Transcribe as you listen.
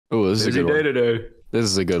Oh, this is a good one. Today. This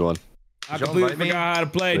is a good one. I completely forgot how to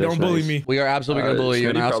play. That's Don't bully nice. me. We are absolutely gonna bully you,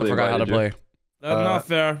 and I also forgot how to play. That's not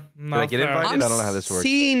fair. Not get fair. invited? I don't know how this works.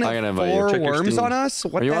 Seeing I'm gonna invite you. 4 Check your worms Steam. on us?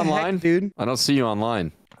 What Are you the online, heck, dude? I don't see you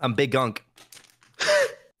online. I'm Big Gunk.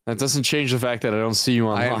 That doesn't change the fact that I don't see you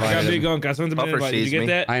online. I got big gunk. I sent him an Puffer invite. Did you sees get me.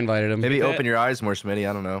 that? I invited him. Maybe that? open your eyes more, Smitty.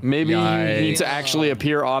 I don't know. Maybe you Yikes. need to actually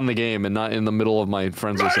appear on the game and not in the middle of my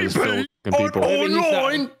friends list of fucking people. He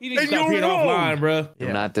needs to stop being offline, bro.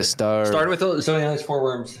 Do not disturb. Start with so he has 4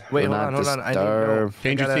 worms. Wait, Do hold not on. I need to disturb.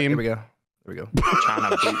 Change your Here team. we go. There we go. China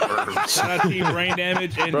boot worms. Shout out Team Brain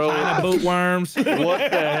Damage and Bro. China Boot Worms. What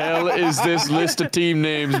the hell is this list of team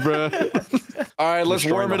names, bro? All right, let's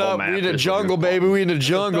Destroying warm it the whole up. map We need a is jungle, what you're baby. We need a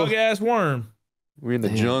jungle. Dog ass worm. We in the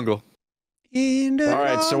jungle. In the All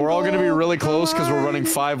right, so we're all gonna be really close because we're running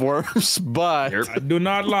 5 worms, but I do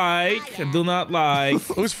not like.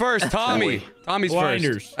 Who's first? Tommy. Tommy's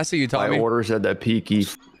Blinders. first. I see you, My Tommy. orders at that peaky.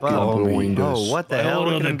 Oh, what the hell?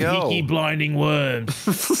 Look at him go. Peaky blinding worms.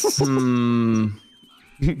 Look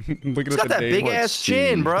He's got that big ass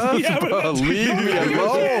chin, bro. Yeah, but leave me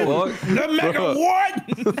alone. the mega what?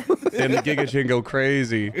 And the Giga Chin go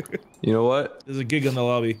crazy. You know what? There's a gig in the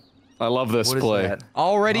lobby. I love this What is play. that?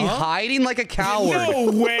 Already hiding like a coward.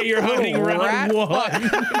 No way you're hiding rat round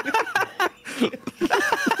one.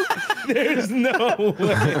 There's no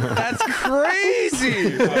way. That's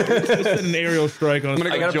crazy. Just an aerial strike on. I'm gonna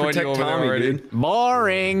I go gotta join you protect over there Tommy, already. dude.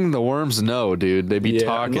 Boring. The worms know, dude. They be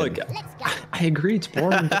talking. Look, I agree. It's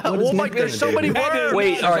boring. Oh my, there's so many worms.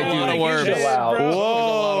 Wait, all right, There's a lot dude. of worms. Chill out.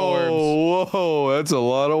 Whoa, whoa, that's a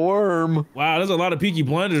lot of worm. Wow, there's a lot of peaky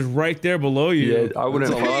blinders right there below you. Yeah, I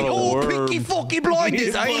wouldn't. That's a lot of Oh, worm. Pinky Fucky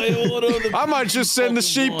Blinders. I might just send the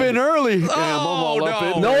sheep in early. Damn, I'm all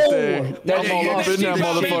up in no. that thing. No. I'm all up in that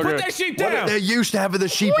Put motherfucker. that sheep They're down. used to having the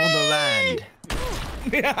sheep on the land.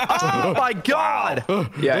 Oh my god!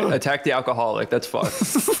 Yeah, attack the alcoholic. That's fucked.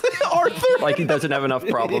 Arthur. Like he doesn't have enough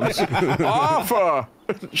problems. And Arthur.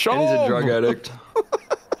 Show he's a drug addict.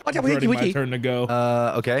 It's already my turn to go.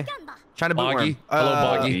 Okay. China boot Boggy. worm. Hello,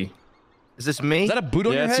 Boggy. Is this me? Is that a boot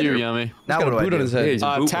on Yeah, your it's head? you, or- Yummy. now He's got what a do boot I on do? his head. He's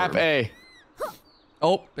a boot Tap worm. A.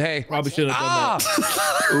 Oh, hey. Probably should have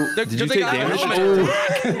done that. Did you take damage?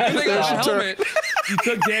 Helmet. You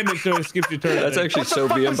took damage, so it skipped your turn. That's actually so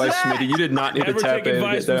BM by Smitty. You did not need to Never tap take in to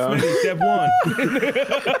advice get from down. Smitty. Step one.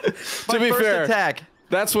 To be First fair, attack.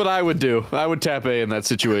 that's what I would do. I would tap A in that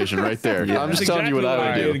situation right there. I'm just telling you what I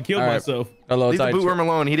would did do. and killed All right. myself. Hello, Leave the tight. boot worm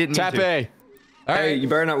alone. He didn't Tap need to. A. Hey, you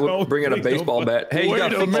better not Oh, bring out a wait, baseball no. bat. Hey, you Wait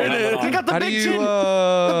got a football minute. helmet He on. got the How do big you, chin.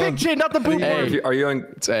 The big chin, not the boot Hey. worm. Are you on?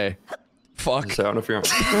 It's A. Fuck. So I don't know if you're on.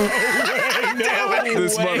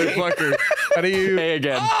 This motherfucker. How do you... A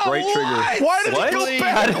again. Right trigger. Why did What? he go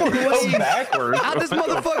backwards? Backwards. How'd this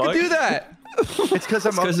motherfucker do that? It's because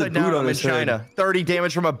I'm 'cause his upside boot down. on I'm in his head. China. 30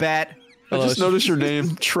 damage from a bat. I just noticed your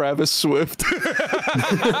name, Travis Swift. You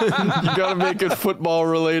gotta make it football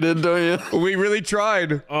related, don't you? We really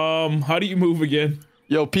tried. How do you move again?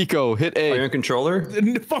 Yo, Pico, hit Are you A. on controller?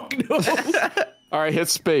 Fuck no. All right, hit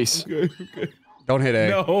space. Don't hit A.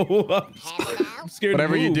 No. I'm scared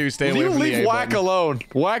Whatever to move. you do, stay If away you from the leave A Whack button. alone.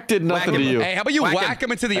 Whack did nothing to you. Hey, how about you whack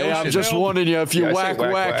him into the Hey, ocean? I'm just warning you. If you Yeah, I say whack,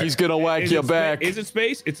 whack, whack, whack. he's gonna whack Is you it back. Is it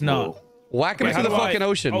space? It's not. Whack him Wait, into how the do I- fucking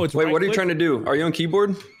ocean. Oh, it's Wait, right what are you click? trying to do? Are you on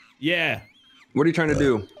keyboard? Yeah. What are you trying to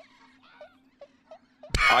do?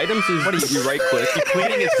 Items is what you right click,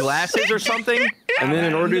 Cleaning his glasses or something? and then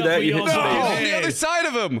in order to do that, you hit No. space. On the other side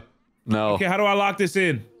of him. No. Okay, how do I lock this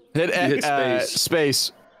in? Hit hit space.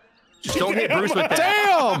 Space. Just don't hit Bruce with that.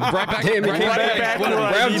 Damn! Right back. Damn, he right came back. back. Where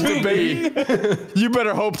I Round need to be. You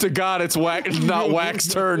better hope to God it's not Whack's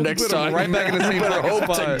turn next time. Right back in the same fucking Hope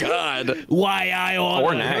to spot. God. Why I on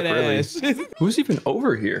Or Knack, really. Who's even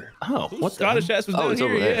over here? Oh, what the? Scottish ass was Oh, down it's here,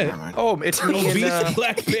 over there. yeah. Oh, it's me and, Beast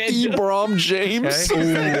Black Panther. Ebrom James.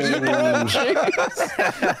 Ebrom James.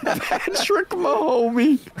 Patrick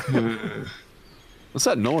Mahomey. What's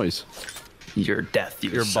that noise? Your death,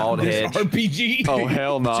 your bald head. RPG. Oh,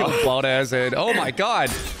 hell no. Your bald ass head. Oh my god.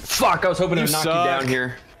 Fuck, I was hoping to knock suck. you down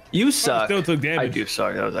here. You suck. Still took damage. I do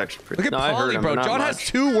suck. That was actually pretty. Look at No, I heard Polly, him, bro. but not John has much.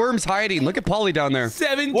 2 worms hiding. Look at Polly down there.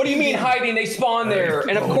 17. What do you mean hiding? They spawn there,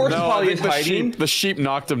 and of course No, I Polly think is hiding. the sheep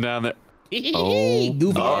knocked him down there. Goofy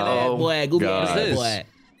Uh-oh. boy. Goofy God. ass What is this? boy.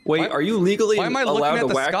 Wait, are you legally why am I looking allowed at to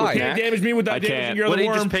the whack sky? with Can't Knack? damage me without I damaging can't. your What other did he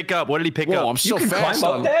worm. just pick up? What did he pick Whoa, up? I'm so can fast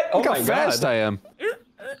climb up on that? Oh Look how my fast God. I am.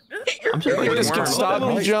 I'm sorry. You just worm. can stop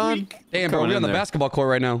me, John. Damn, bro. Going We're in on the there. basketball court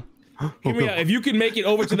right now. Hear me out. If you can make it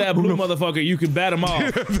over to that blue motherfucker, you can bat him off.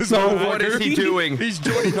 So what is he doing? He's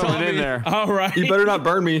joining Coming in there. All right. You better not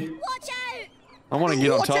burn me. Watch out! I want to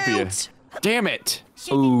get on top of you. Damn it.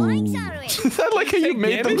 Ooh. Is that like how you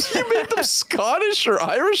made them? You made them Scottish or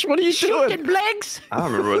Irish? What are you doing? legs. I don't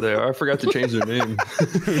remember what they are. I forgot to change their name.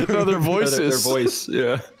 No, their voices. Their voice,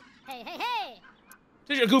 yeah.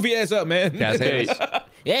 Shut your goofy ass up, man. Yes, Hey,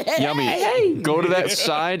 hey. Yummy. Go to that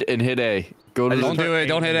side and hit A. Go to Don't do it.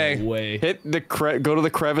 Don't hit A. No way. Hit the go to the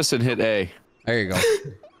crevice and hit A. There you go.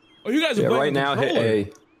 Oh, you guys are Yeah, playing right with now controller. hit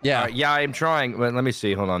A. Yeah. Yeah, I'm trying. Well, let me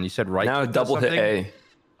see. Hold on. You said right. Now click or double hit something? A.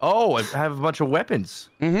 Oh, I have a bunch of weapons.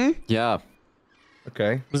 Yeah.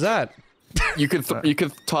 Okay. What's that? You could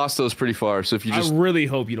toss those pretty far. So if you just I really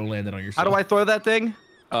hope you don't land it on yourself. How do I throw that thing?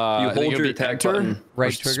 You I think hold it'll your be attack enter button. or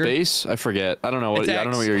Right trigger? space. I forget. I don't know what. It's I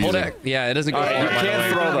don't know what you're Hold using. X. Yeah, it doesn't go All far. right, you by the can't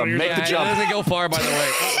way. throw them. Make Yeah, the it jump. doesn't go far, by the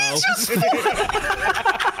way.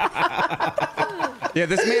 Yeah,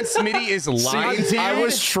 this man Smitty is lying to you. I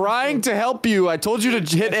was trying to help you. I told you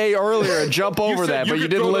to hit A earlier and jump over that, but you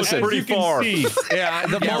didn't listen. Pretty far. Yeah,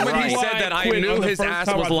 the moment he said that, I knew his ass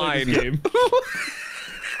was lying.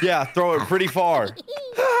 Yeah, throw it pretty far.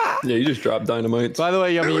 Yeah, you just dropped dynamite. By the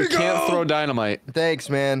way, Yummy, you can't throw dynamite. Thanks,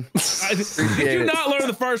 man. Did you not learn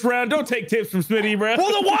the first round? Don't take tips from Smitty, bro.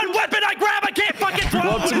 Well, the one weapon I grab, I can't fucking throw.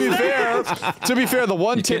 Well, to be fair, the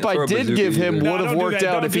one You tip can't I throw a did bazooka give him either. No, would have don't do worked that.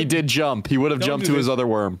 out Don't if he do- did jump. He would have Don't jumped do to his this. other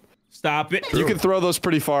worm. Stop it. You can throw those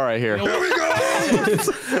pretty far, I hear.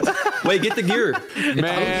 Wait, get the gear.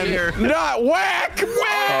 Man, not whack! Oh,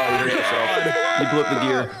 Whack! you hurt yourself. You blew up the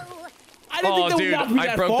gear. I didn't Oh, think that would dude, knock me I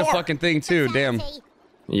that broke the far. fucking thing too. Damn.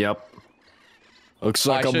 Yep. Looks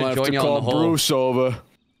like I I'm gonna should've have to joined you on call the hole. Bruce over.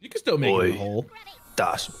 You can still make it in the Boy. hole.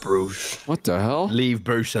 Das Bruce. What the hell? Leave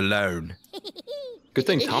Bruce alone. Good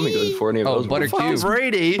thing Tommy goes before any of Oh, those. butter ones. cube.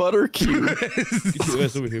 Brady. Butter cube.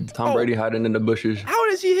 Tom Brady hiding in the bushes. How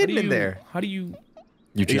is he hidden in there? How do you?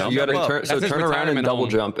 You jump. You gotta up. turn. So That's his turn around and retirement double home.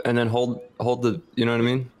 jump, and then hold the. You know what I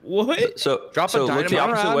mean? What? So Drop a so look the dynamite.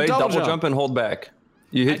 opposite Around, way. double Double jump. jump and hold back.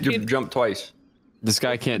 You hit your can't- jump twice. This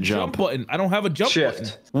guy can't Jump jump. button. I don't have a jump button.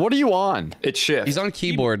 Shift. What are you on? It's shift. He's on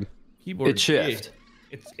keyboard. Keyboard. It's shift. Yeah.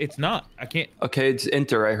 It's not. I can't. Okay, it's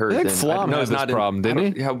enter. I heard. I think then. Flom no, had it's this not problem, I didn't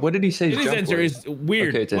don't- Yeah. What did he say? It is jump enter. was? It's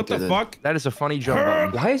weird. Okay, it's What the enter then. fuck? That is a funny jump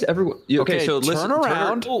button. Why is everyone? Okay, Okay, so turn listen.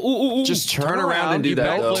 around. Ooh, ooh, ooh. Just turn around and do you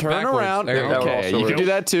that, belt though. Turn Backwards. around. There you go. Okay, That you will can do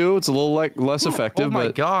that too. It's a little less effective, Oh my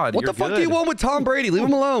but god. What you're the fuck good. do you want with Tom Brady? Leave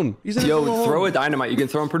him alone. He's in his little Yo, throw hole. a dynamite. You can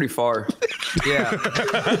throw him pretty far. Yeah.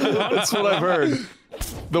 that's what I've heard.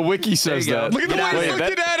 The wiki says you go. that. Look at the way he's Wait,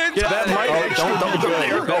 looking at it. that might actually be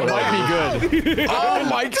good. That might be good. Oh,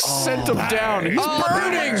 Mike sent him down. He's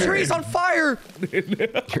burning. The tree's on fire.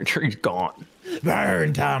 Your tree's gone.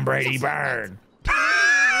 Burn, Tom Brady, burn.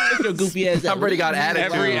 Get your goofy ass. Tom Brady got added.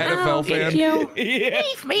 Every NFL fan. Yeah.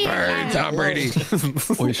 Burn, Tom Brady.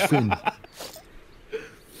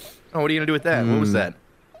 Oh, what are you gonna do with that? What was that?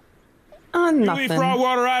 You leave frog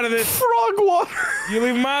water out of this. Frog water. You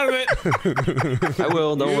leave him out of it. I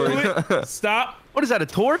will. Don't worry. Stop. What is that? A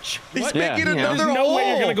torch? He's Yeah. making Yeah. another There's no hole. way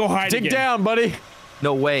you're gonna go hide Dig again. down, buddy.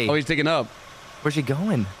 No way. Oh, he's digging up. Where's he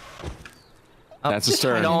going? That's his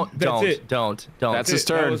turn. Don't. That's his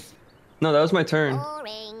That turn. was- No, that was my turn.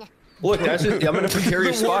 Boring. Look, that's just, I'm in a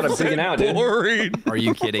precarious spot. I'm digging out, dude. Boring. Are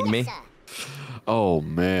you kidding me? Oh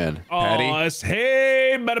man. Patty. Oh, it's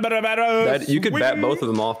hey, That, you could bat both of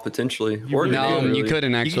them off potentially. Or No, really. you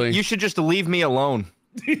couldn't actually. You should just leave me alone.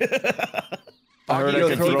 I heard I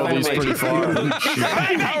could throw these pretty far.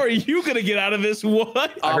 How are you gonna get out of this?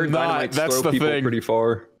 What? I heard I'm not. dynamite That's throw the people thing. pretty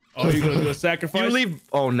far. Oh, you gonna do a sacrifice? You leave.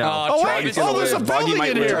 Oh no. Oh wait! gonna Oh, there's a live. Boggy building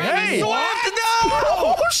might in here. live. Hey! What?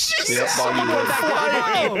 Oh, she's Yep, Boggy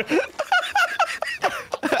lives.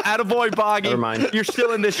 Attaboy, Boggy. Never mind. You're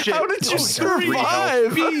still in this shit. How did you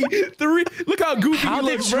survive? Three. Look how goofy How you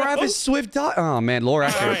did look, bro. Travis Swift die? Oh man, lower All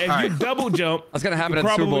right, accurate. if you double jump, That's gonna happen you at the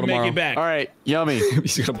Super probably Bowl make tomorrow. it back. All right, Yummy.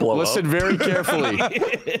 He's gonna blow Listen up. very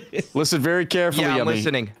carefully. Listen very carefully, Yeah, I'm Yummy.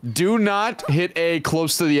 listening. Do not hit A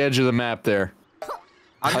close to the edge of the map there.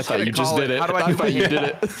 I thought you just did it. How do I I do thought you did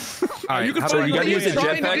it. All right, you can how do find I you do gotta this? use a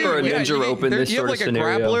jetpack or a ninja rope in this you have sort like of a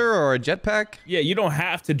scenario. grappler or a jetpack. Yeah, you don't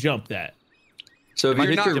have to jump that. So if you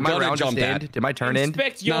hit your Did my gonna round jump just end? that. Did my turn end?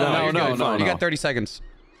 Inspect your No, you're no, good. no, You no. got 30 seconds.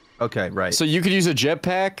 Okay, right. So you could use a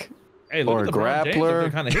jetpack. Hey, look or at a LeBron James grappler.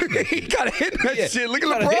 up there kinda hitting that He shit. got hit in that Yeah, shit. Look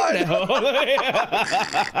kinda at hitting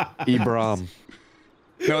LeBron. that. Ibram.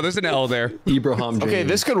 No, there's an L there. Ibrahim James. Okay,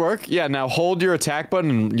 this could work. Yeah, now hold your attack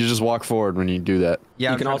button and you just walk forward when you do that. Yeah,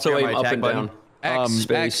 You I'm can trying to also figure out aim my up attack and button. down. X,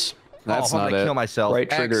 Space. That's I'm not gonna it. kill myself. Right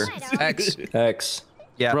trigger. X. X.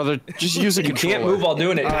 Yeah. Brother, just use a You controller. can't move while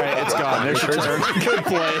doing it. All right, it's gone. There's your turn. Good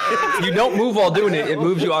play. You don't move while doing it. It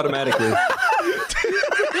moves you automatically.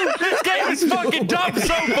 This game He's fucking dumb so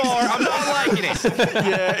far. I'm not liking it.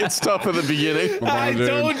 Yeah, it's tough at the beginning. I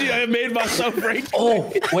told you I made myself right.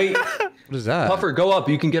 Oh, wait. What is that? Puffer, go up.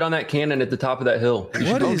 You can get on that cannon at the top of that hill.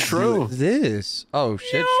 What is true. this? Oh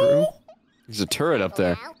shit, true. There's a turret up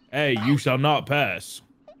there. Hey, you shall not pass.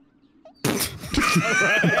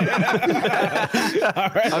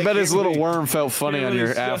 I bet his little worm felt funny on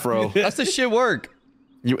your afro. That's the shit work.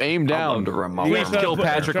 You aim down. Please kill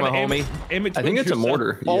Patrick, my homie. I think it's a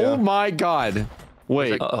mortar. Oh my god.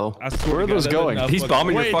 Wait. Uh-oh. Where are those going? He's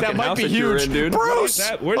bombing your Wait, fucking that might house be that you're huge. in, dude. Bruce!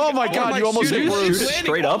 Oh my god, you almost hit Bruce. Shoot it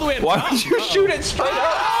straight up? Why would you shoot it straight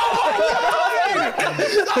up?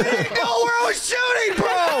 I didn't know where I was shooting,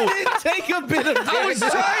 bro. Take a bit of I was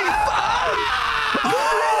trying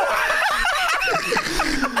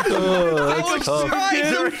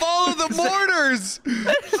to follow the mortars.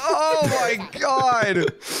 Oh my god.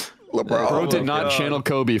 Bro did not channel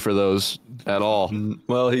Kobe for those at all.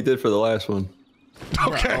 Well, he did for the last one.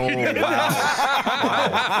 Okay. Oh,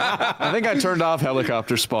 wow. I think I turned off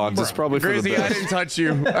helicopter spawns. It's probably for the Grizzy, best. I didn't touch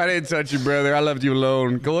you. I didn't touch you, brother. I left you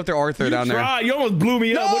alone. Go after Arthur down there. You almost blew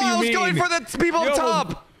me up. No, What do you I was mean? going for the people up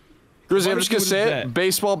top. Grizzy, Why I'm would just you gonna do say it. that?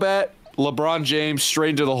 Baseball bat, LeBron James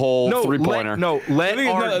straight into the hole, three-pointer. Let Maybe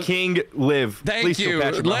our another- king live. Thank Please you. kill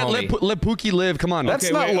Patrick, my Let homie. Pookie live. Come on. That's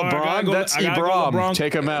Okay, not wait, all right, I LeBron. gotta go- That's I gotta go Ebram. LeBron.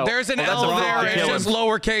 Take him out. There's an that's L LeBron. there. It's Kill just him.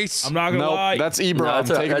 lowercase. I'm not gonna lie. Nope, that's Ebram.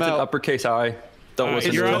 No, Take him that's an out. uppercase I. Don't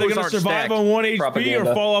listen You're to either it. gonna aren't survive stacked. on 1 HP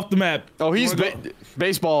Propaganda. or fall off the map. Oh, he's Wanna go?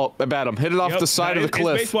 baseball bat him. Hit it off Yep, the side of the it's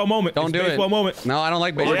cliff. baseball moment. Don't It's do baseball it. moment. No, I don't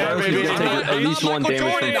like Yeah, baseball. baby. You're gonna take at least one Michael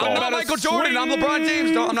damage Jordan. from I'm fall. not Michael Jordan. I'm LeBron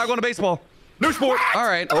James. I'm not going to baseball. New sport. All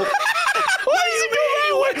right. What do you mean?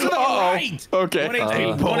 You went to the right. Okay. 1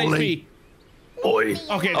 HP. 1 HP. Boy.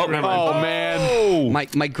 Okay. Oh, never mind. Oh man.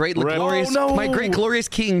 My great Rip. glorious, Oh, no. my great glorious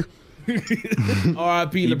king.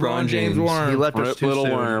 R.I.P. LeBron James James. worm. He left us Rip too little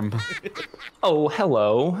soon. worm. Oh,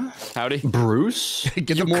 hello. Howdy. Bruce? Get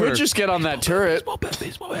You the mortar. could just get on that turret. Or Yeah,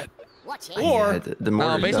 the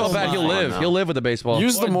mortar No, baseball does bat. He'll fine live. now. He'll live with the baseball.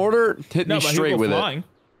 Use the mortar. Hit no, me but straight he'll go with flying. it.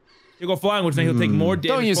 He'll go flying, which means he'll take more damage.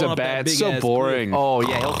 Don't use falling a off that bat. It's big so ass boring. Oh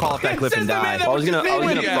yeah, he'll fall off that cliff and die. I was gonna frog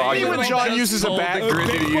Maybe when it. John uses a bat,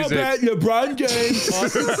 Grizzy to use it. LeBron James.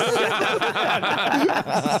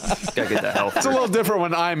 Gotta get that health. It's a little different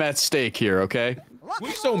when I'm at stake here, okay? What are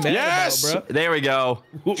you so mad Yes! about, bro? There we go.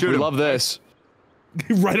 We love this.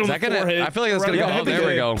 Right on Is the that gonna? forehead. I feel like that's Right gonna go. on Oh, the there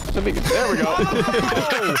we go. There we go.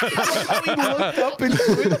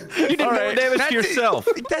 You did more damage to yourself.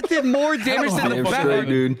 That did more damage than the Damn bat. straight,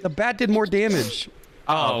 dude. The bat did more damage.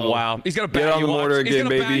 Oh wow! He's gonna bat Get on you. the mortar watch. He's again,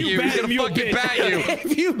 gonna bat baby. you. He's gonna fucking bat you.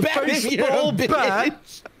 If you bat him, you're a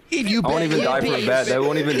bitch. If you I won't even die for a bat. That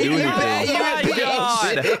won't even do anything.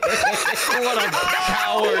 God. What a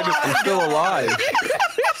coward! I'm still alive.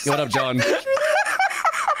 What up, John?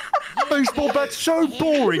 Baseball bat's so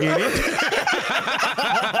boring, isn't it?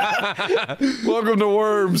 Welcome to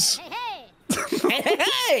Worms.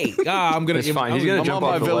 Hey! I'm gonna. It's fine. He's gonna I'm jump on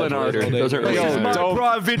my off the villain ledge arc later. all day. Doesn't really Yo, matter. don't-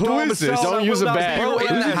 Private Who is this? domicile, Don't I use will a not bat. be Bro, in the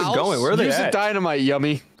harassed. house? Going? Where are they Use the at? dynamite,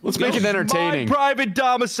 yummy. Let's make it entertaining. My private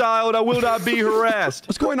domicile, and I will not be harassed.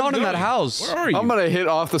 What's going on in that house? Where are you? I'm gonna hit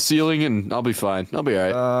off the ceiling and I'll be fine. I'll be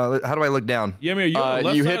alright. How do I look down? Yeah, are you on the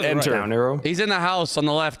left you side hit or the enter. right? Down arrow. He's in the house on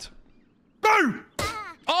the left. Go!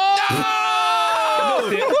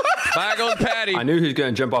 Oh! Back goes Patty. I knew he was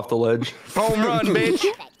gonna jump off the ledge. Home run, bitch.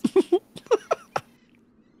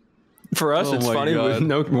 For us, Oh it's my funny God. with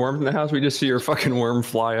no worm in the house. We just see your fucking worm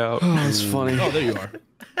fly out. That's funny. Oh, there you are.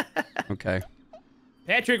 Okay.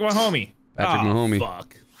 Patrick, my homie. Patrick, my homie.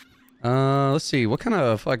 Fuck. Let's see. What kind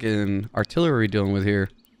of fucking artillery are we dealing with here?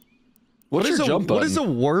 What's your jump button? What is a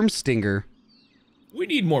worm stinger? We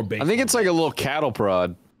need more bait. I think it's like a little cattle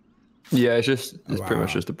prod. Yeah, it's pretty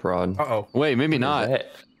much just a prod. Uh-oh. Wait, maybe not.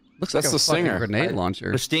 Looks That's like a the fucking stinger. grenade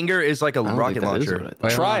launcher. The Stinger is like a I don't rocket think that is launcher. what it-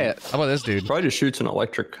 Wait, Try hold on. it. How about this dude? Probably just shoots an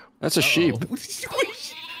electric. That's a sheep.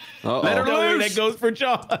 No Uh-oh. way that goes for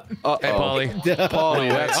John. Hey, Polly. Polly,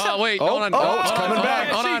 that's... Oh, wait. Oh, Hold on. oh, it's coming back.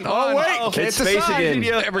 Hold on. Oh, wait. Can't It's face decide. again.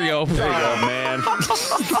 There we go. There we go. Oh, man.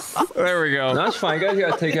 There we go. No, it's fine. Guys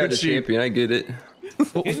gotta take out the champion. I get it.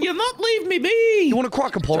 Can you not leave me be? You want a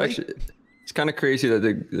crock of Polly? Actually, it's kind of crazy that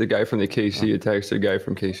the guy from the KC attacks the guy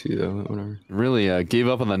from KC though. Whatever. Really gave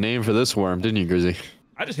up on the name for this worm, didn't you, Grizzy?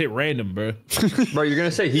 I just hit random, bro. Bro, you're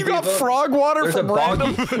gonna say he You got gave up? frog water There's from a bog-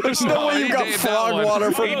 random? There's no way you he got named that frog one.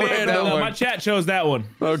 water from He named that random. one. My chat chose that one.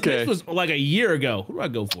 Okay. This was like a year ago. Who do I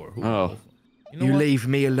go for? Who do I Oh. go for? You know You what? leave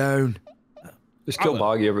me alone. Just kill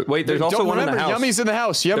Boggy. Wait, there's also Don't one in the remember, house. Yummy's in the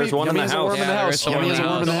house. Yummy, There's one in Yummy the has a worm house. in the Yeah, house. there is Yummy has a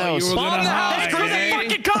worm in the You house. were gonna hide, eh?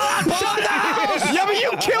 Fucking come on, Yummy,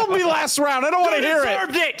 you killed me last round. I don't want to hear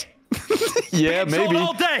it. deserved it. Yeah, Sold maybe.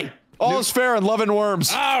 all day. All's fair in love and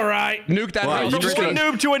worms. All right. Nuke that. Wow, thing. you're just From one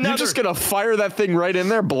gonna- noob to another. You're just gonna fire that thing right in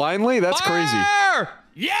there blindly? That's crazy. Fire!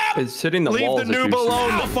 Yeah. It's hitting the Leave walls. the if you're noob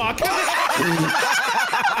alone. Oh, fuck.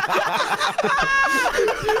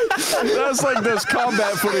 That's like those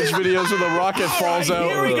combat footage videos where the rocket falls out.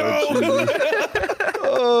 Here we go.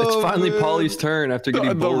 It's finally Polly's turn after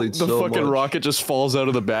getting bullied The so fucking much. rocket just falls out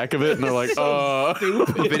of the back of it, and they're like,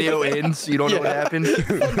 The video ends. You don't know what happened.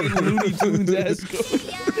 Looney Tunes-esque.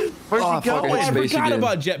 Where's Oh, he fuck, going? I I Space forgot again.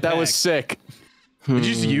 about jetpack. that was sick. Did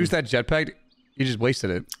you just use that jetpack? You just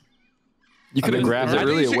wasted it. You could have grabbed Is it it.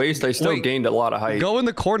 really a waste? I still Wait. gained a lot of height. Go in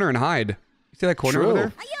the corner and hide. You see that corner over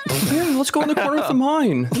there? Yeah, let's go in the corner with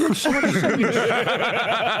mine.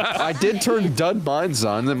 I did turn dud mines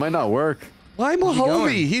on. It might not work. Why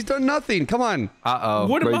Mahomie? He's done nothing. Come on. Uh-oh.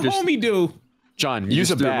 What did Right, my just- homie do? John, use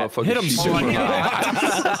a just threw bat. motherfucking Hit him sheep. super Oh my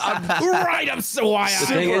high. Right, I'm so high. The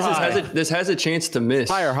thing is, this has a chance to miss.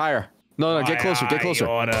 Higher, higher. No, get closer, get closer.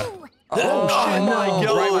 Oh my Oh, god.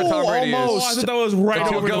 Right where Tom Brady Oh, I is. thought that was right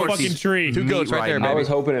Two over the goats. fucking tree. Two goats right there, I baby. was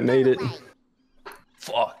hoping it made it.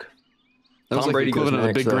 Fuck. That was Tom like Brady the equivalent goes of a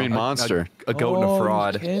next, big though. green monster. A goat and a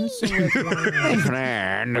fraud. Let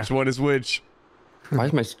Which one is which? Why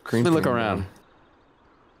is my screen? Let me look thing around. down?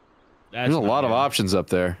 There's a lot of options up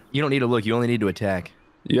there. You don't need to look. You only need to attack.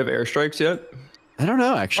 You have airstrikes yet? I don't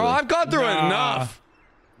know, actually. Oh, I've gone through Nah. enough.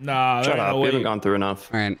 Nah, Shut there ain't up. no We way. haven't gone through enough.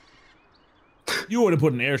 All right. You would have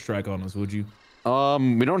put an airstrike on us, would you?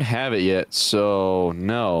 We don't have it yet, so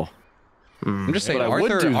no. I'm just saying, But I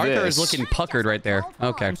would Arthur do is this. looking puckered right there.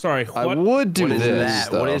 Okay. I'm sorry. I What? would do What is this,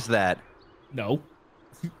 that? What though. is that? No.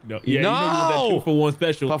 No. Yeah, you know you want that No! 2-for-1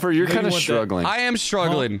 special. Puffer, you're You know kind you of want that- struggling. I am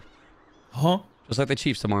struggling. Huh? Just like the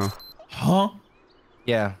Chiefs tomorrow. Huh?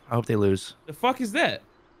 Yeah, I hope they lose. The fuck is that?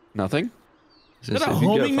 Nothing? Is that a If you get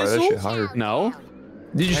homing fire, that missile? shit higher. No?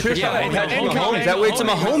 Did you sure? Yeah, Mahomes. That way it's a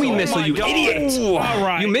Mahomie missile, you idiot. All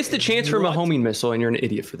right. You missed the chance for a Mahomie missile, and you're an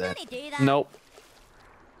idiot for that. Nope.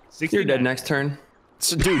 You're dead next turn.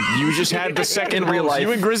 So, dude, you just had the second In real most. life.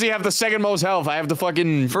 You and Grizzy have the second most health. I have the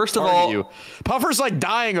fucking. First of target all- you. Puffer's like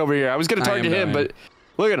dying over here. I was gonna I am target him, dying. but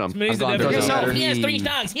look at him. He's the gone devil. through his health. He has 3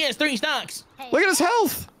 stocks. He has 3 stocks. Look at his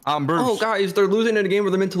health. I'm Bruce. Oh, guys, they're losing in a game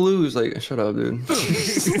where they're meant to lose. Like, shut up, dude.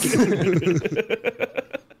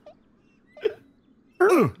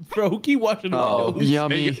 Bro, who keep watching the Oh. videos?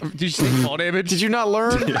 Yummy. Did you see fall damage? Did you not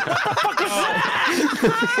learn? I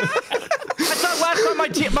thought last time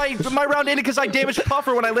my round ended because I damaged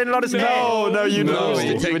Puffer when I landed on his head. No, you No, know.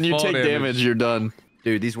 you take When you fall take damage. damage, you're done.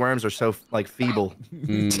 Dude, these worms are so like feeble.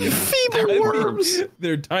 Feeble worms.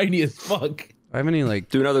 They're tiny as fuck. I have any like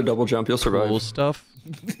Do another double jump, you'll survive. cool stuff?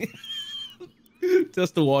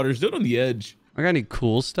 Test the waters. Do it on the edge. I got any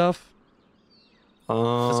cool stuff? This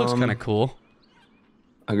looks kind of cool.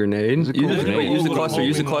 A grenade. a cool Wait, grenade. use the Ooh, cluster.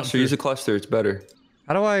 Use the homing cluster. monster. Use the cluster. It's better.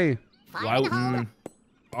 How do I? Why?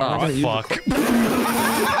 Fuck.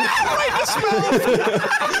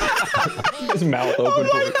 His mouth open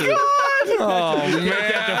for it. Too. Oh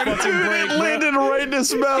man. It landed right in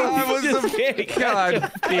his mouth.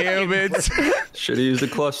 God damn it. Should have used the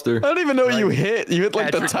cluster. I don't even know what you hit. You hit like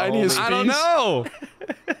the Patrick tiniest piece. I don't know.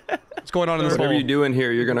 What's going on in this Whatever you hole? do in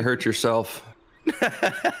here, you're gonna hurt yourself.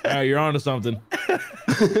 You're onto something.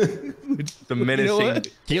 The menacing.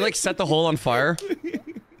 Can you like set the hole on fire?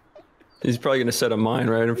 He's probably gonna set a mine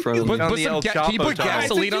right in front of him. Put some can you put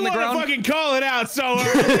gasoline on the ground? Fucking call it out, so.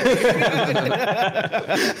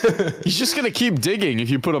 He's just gonna keep digging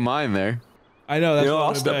if you put a mine there. I know. That's You know, what I'll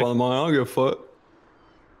I'm step back. on the mine. I'll give a fuck.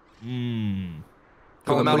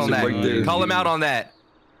 Call him out on Right there. that. Call him out on that.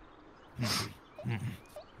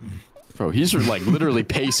 Bro, he's like literally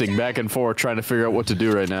pacing back and forth trying to figure out what to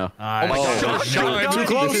do right now. Oh my god. Too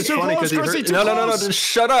close, This is too funny close, 'cause he Chrissy, hurt- too No, close. just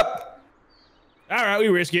shut up. All right, we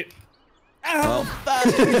risk it. Bro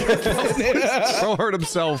hurt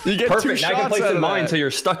himself. You get two Perfect. Now I can shots place out in of mine that. until you're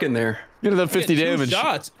stuck in there. Get another 50 Two damage.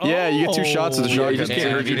 shots. Yeah, you get 2 shots of the Oh. shotgun. you just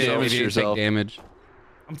can't hurt yourself. You didn't take damage.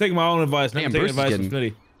 I'm taking my own advice. Damn, I'm taking Bruce is advice from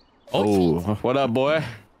getting- Smitty. Oh, what up, boy?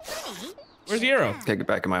 Where's the arrow? Take it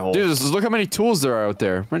back in my hole. Dude, look how many tools there are out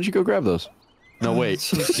there. Why don't you go grab those? No,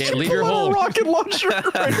 wait. Yeah, leave your Pull out a hole. rocket launcher.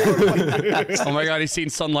 Oh my god, he's seen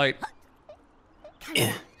sunlight.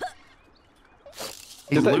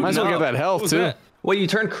 Might as well get that health, What was too. that? Wait, you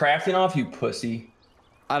turned crafting off, you pussy.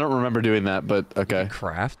 I don't remember doing that, but okay.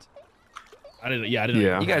 Craft? I didn't. Yeah, I didn't.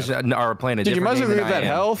 Yeah. You guys are playing a Dude, you might different as well game get than that I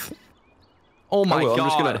am. health. Oh I my will.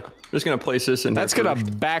 god. I'm just gonna place this in. That's here gonna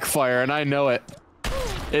first. backfire, and I know it.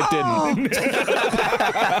 It didn't.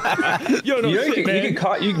 Yo, no You know, shit, man.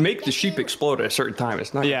 you can make the sheep explode at a certain time.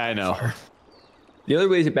 It's not. Yeah, I know. The other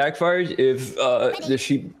way it backfires if the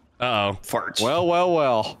sheep Uh-oh. Farts.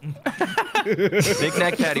 Well. Big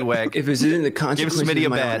neck patty wag. If it's in the consequences Give Smitty a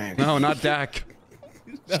of my bat. own act. No, not Dak.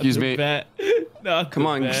 Excuse me. Come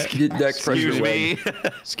on, get Dak Excuse pressure. me.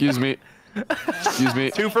 Excuse me. Excuse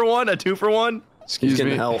me. 2 for 1. A 2 for 1. Excuse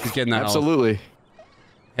getting me. help. He's getting that Absolutely.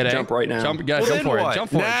 Hit A. Jump right now. Jump, yeah, Well, jump then for what? it.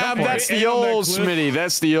 Jump for it. Nah, Jump for that's it. the old Smitty.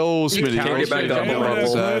 That's the old Smitty. can't Don't get back jump up. off the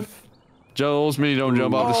side. Joe Smitty, don't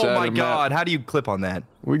jump off the side Oh my of the map. god, how do you clip on that?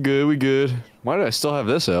 We good, we good. Why did I still have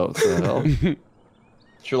this out? What the hell?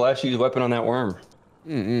 It's your last used weapon on that worm.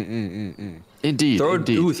 Indeed, Throw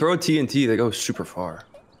indeed. a TNT. They go super far.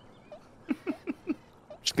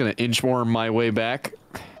 Just gonna inchworm my way back.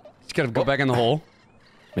 Just gotta go back in the hole.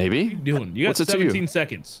 Maybe? Doing? You got What's it to you? 17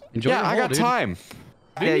 seconds. Enjoy Yeah, the I hole, got dude. time.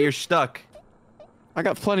 Yeah, you're stuck. I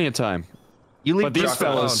got plenty of time. You leave But these Brock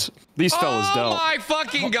alone. these fellas Oh don't. my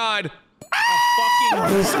fucking god!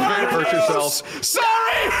 Hurt yourself.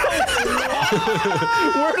 Sorry!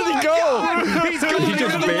 Where did he go? He's going He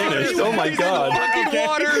just vanished. Oh my god. fucking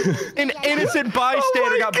water! An innocent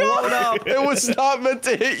bystander got blown up. It was not meant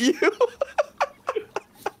to hit you.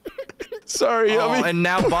 Sorry, Oh, Yummy. and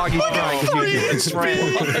now Boggy's crying because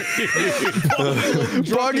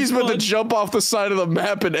he Boggy's meant to jump off the side of the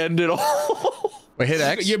map and end it all. Wait, hit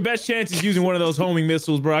X? Your best chance is using one of those homing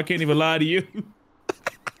missiles, bro. I can't even lie to you.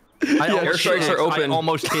 Airstrikes are open. I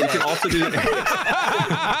almost hit You can him. also do.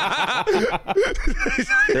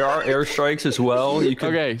 There are airstrikes as well. You can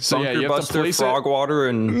Okay, so yeah, bunker you have to buster, place it. frog water,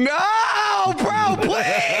 and No, bro,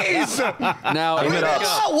 please! Now, Aim it up.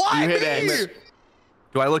 Why you hit me? X.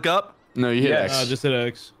 Do I look up? No, you hit Yes. X. Just hit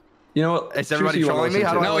X. you know what? Is everybody Choose who you trolling me? wanna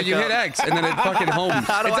How do I No, look you up? hit X and then it fucking homes.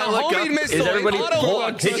 How do It's I a look up? homing missile. Is everybody It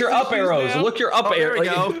auto hit your up arrows? Look your up Oh, there arrow. we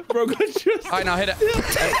go. Bro, good just. All right, now hit it.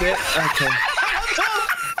 That's it. Okay.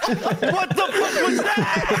 What the fuck was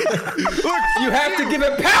that? You have to give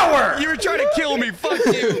it power. You were trying to kill me. Fuck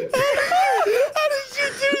you.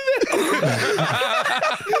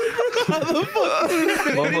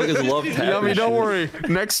 Motherfuckers love tapping. Yummy, don't worry.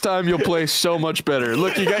 Next time you'll play so much better.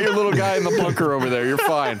 Look, you got your little guy in the bunker over there. You're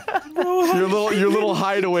fine. Your little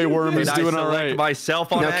hideaway worm is Did doing I all select right.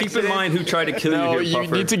 myself on Now keep in accident? mind who tried to kill No, you here, you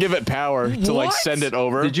Puffer. need to give it power to like send it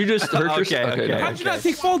over. Did you just hurt Okay, yourself? okay. no. How'd you not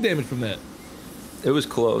take fall damage from that? It was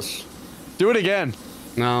close. Do it again.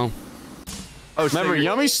 No. Oh, so Remember, you're-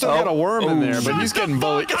 Yummy's still got a worm in there, but he's getting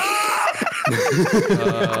bullied.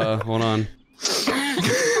 Hold on.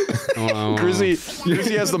 Grizzy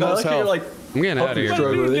has the most You're health. like, I'm getting out of here.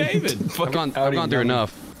 struggling. David. I've gone through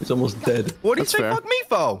enough. He's almost dead. What do you That's say fair. fuck me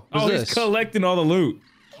for? Oh, this? he's collecting all the loot.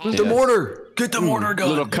 Get the mortar. Get the mortar gun.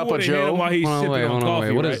 Little cup You of would've hit him Joe. while he's Hold on, sipping wait, on hold on, coffee,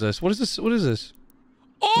 wait. What right? is this? What is this? What is this?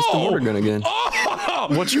 It's the mortar gun again.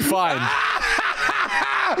 What'd you find?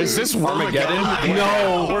 Is this Armageddon?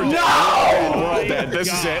 No. We're all dead. This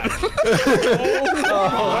is it.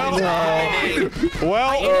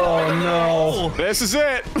 Well, Oh this is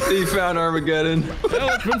it. no. He found Armageddon.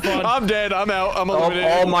 Well, it's been fun. I'm dead. I'm out. I'm All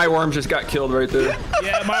eliminated. my worms just got killed right there.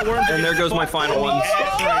 Yeah, my worms. And there goes my final one.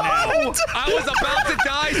 I was about to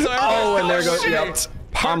die, sir. Oh, and there goes. Yep.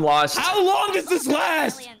 I'm lost. How long does this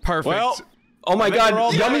last? Perfect. Well, Oh my we're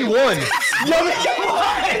all god. Yummy won. Yummy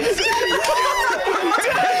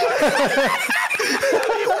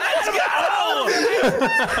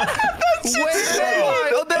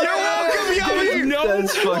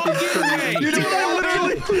That's fucking crazy. Dude, the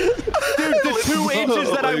 2 inches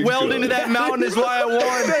that I weld into that mountain is why I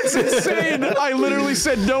won. that's insane. I literally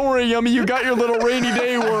said, "Don't worry, Yummy. You got your little rainy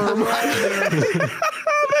day worm."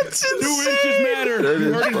 That's 2 insane. inches matter. That You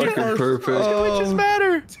is heard it here fucking first. perfect. 2 inches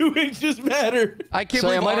matter. 2 inches matter. I can't So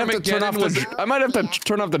I believe might have to turn off Armageddon was. the. I might have to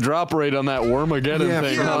turn off the drop rate on that Wormageddon Yeah,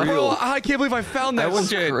 thing. for huh? real. Bro, I can't believe I found that, That one's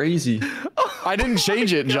shit. crazy. I didn't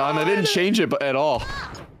change it, John. I didn't change it at all.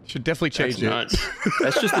 Should definitely change it.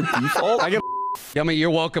 That's just the default. I get, Yummy, you're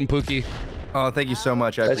welcome, Pookie. Oh, thank you so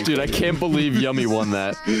much. I dude. I can't believe Yummy won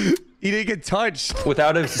that. He didn't get touched.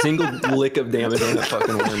 Without a single lick of damage on that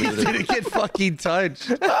fucking worm He either. didn't get fucking touched.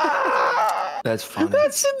 That's funny.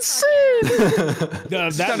 That's insane.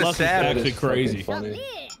 That kinda luck is sad. actually crazy. Funny.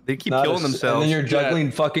 They keep Not killing a- themselves. And then you're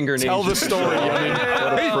juggling fucking grenades. Tell the story, Yummy.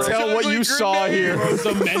 Tell what you saw here. It's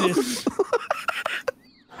a menace.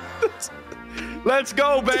 Let's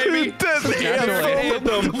go, baby. Check out the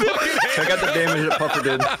damage that Puffer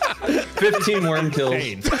did. 15 worm kills.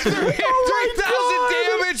 3,000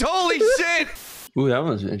 damage. Holy shit. Ooh, that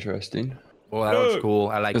one's interesting. Well, that was cool.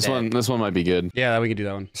 I like This one might be good. Yeah, we can do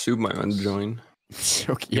that one. Soup might want to join.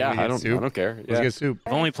 Yeah, we get I soup? don't care. Let's Yeah. get soup.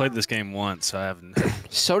 I've only played this game once, so I haven't.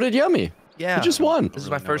 So did Yummy. Yeah. You just won. This is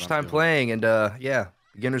my know first what I'm time playing, and yeah,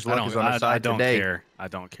 beginner's I luck is on don't, the I side don't today. care. I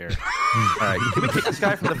don't care. All right, can we kick this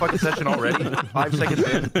guy from the fucking session already? 5 seconds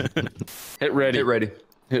in. Hit ready. Hit ready.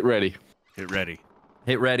 Hit ready. Get ready.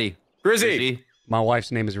 Hit ready. Grizzy. My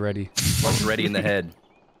wife's name is Ready. What's ready in the head?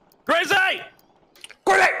 Grizzy!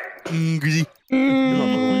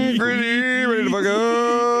 Grizzy, ready to fuck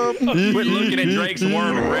up. Quit looking at Drake's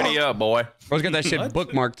worm and ready up, boy. Bro's got that shit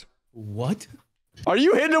bookmarked. What? Are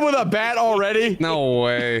you hitting him with a bat already? No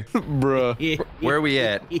way. Bruh. Where are we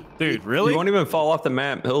at? Dude, really? He won't even fall off the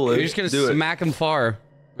map. He'll live. You're just gonna do it. smack him far.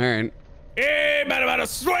 All right. Hey, bada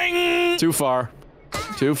swing! Too far.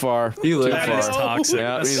 Too far. He lives. That is toxic.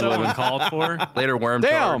 Yeah, That's he's so living. uncalled for. Later, worm.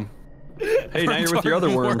 Damn. Hey, now you're with your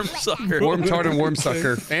other worm. Sucker. Worm tart and worm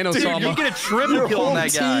sucker. And Osama. You get a triple kill on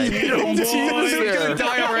that guy. Your whole team is He's there. gonna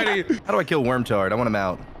die already. How do I kill Wormtard? I want him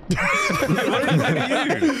out.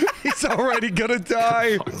 He's already gonna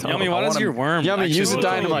die. Yummy, why does your worm? Yummy, actually use the look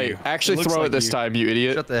like dynamite. you? Actually Looks throw like it this you. time, you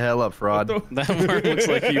idiot. Shut the hell up, fraud. That worm looks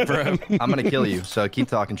like you, bro. I'm gonna kill you, so keep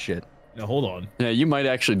talking shit. No, hold on. Yeah, you might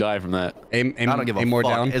actually die from that. Aim I don't give a more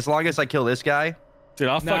fuck. down. As long as I kill this guy. Dude,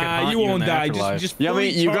 I'll fucking Nah, haunt you in won't the die. afterlife. Just Yummy,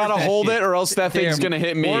 fully you charge gotta that hold shit. it or else that thing's gonna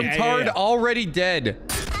hit me. Wormtard Yeah. already dead.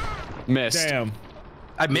 Missed. Damn.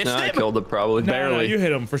 I missed Nah, I him. killed it probably. No, Barely. you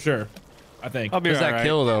hit him for sure. I think. I'll be Where's that alright.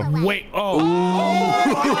 kill though? Wait. Oh.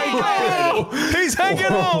 He's hanging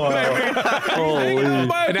on, baby. And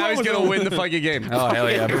now he's gonna win the fucking game. Oh hell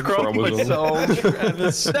yeah!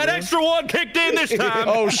 That extra one kicked in this time.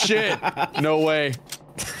 Oh shit. No way.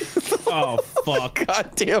 Oh fuck.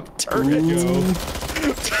 Goddamn turret.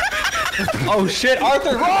 Oh shit,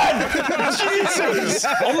 Arthur, run! Jesus!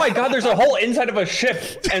 Oh my god, there's a hole inside of a ship,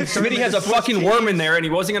 and Smitty has a fucking worm in there, and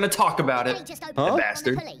he wasn't gonna talk about it. Huh?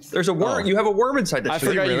 Bastard. There's a worm. You have a worm inside that I ship.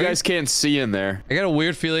 forgot you really? guys can't see in there. I got a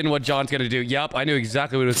weird feeling what John's gonna do. Yup, I knew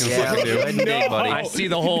exactly what he was gonna fucking do. Hey, buddy. I see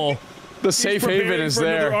the hole. The safe haven Preparing is for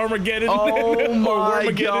another there. Armageddon. Oh Or my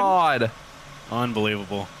Wormageddon. god.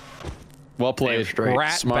 Unbelievable. Well played.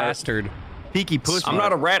 Rat Smart. bastard. Peaky pussy. I'm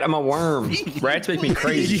not a rat, I'm a worm. Rats make me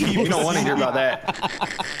crazy. You don't want to hear about that.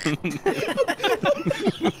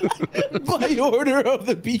 By order of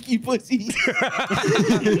the Beaky Pussy.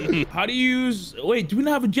 How do you use? Wait, do we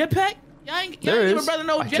not have a jetpack? Y'all There ain't is. brother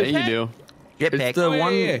no jetpack. Yeah, you do. Get It's back. the yeah,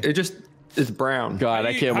 one, yeah. it just, it's brown. God,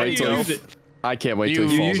 I can't How wait do you till use it? I can't wait till You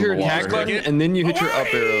he falls use in your the attack water. button, and then you hit your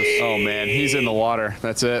up arrows. Oh man, he's in the water.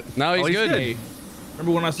 That's it. No, he's good. Hey,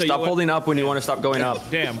 remember when I said Stop you holding up when you want to stop going up.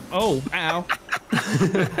 Damn. Oh, ow.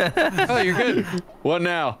 Oh, you're good. What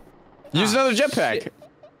now? Use another jetpack.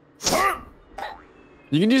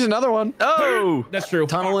 You can use another one. Oh. That's true.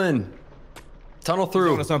 Tunnel in. Tunnel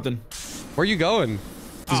through. Or something. Where you going?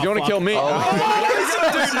 He's going to fuck. kill me.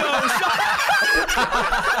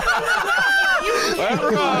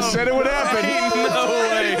 I said it would happen. No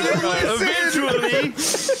way. Eventually.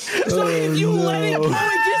 So if you let it go,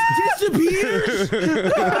 it just disappears.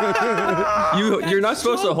 You're not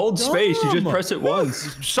supposed to hold space. You just press it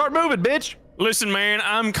once. Start moving, bitch. Listen, man,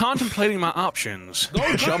 I'm contemplating my options.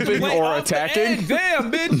 Jumping or attacking?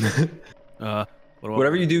 Damn, bitch. What do I-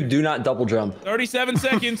 Whatever you do, do not double jump. 37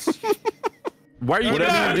 seconds. Why are you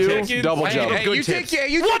Whatever you do, Chicken. double Hey, jump. hey, good you tips.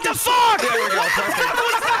 take you. What the fuck? There we go.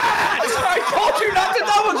 I told you not to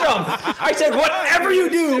double jump. I said whatever you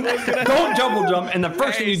do, don't double jump. And the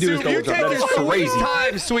first thing you do is double You jump. take That your is crazy.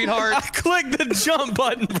 time, sweetheart. Click the jump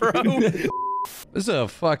button, bro. There's a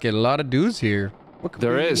fucking lot of dudes here. What can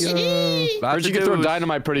There we, is. Heard you can throw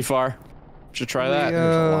dynamite pretty far. Should try that.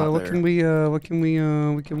 what can we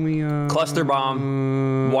Cluster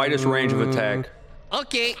bomb, widest range of attack.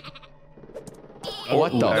 Okay.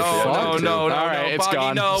 What the No, fuck? no, All right, it's Boggy,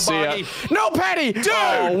 gone. no, See ya. Boggy. No, Patty! Dude!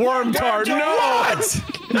 Oh, worm tart, no! What?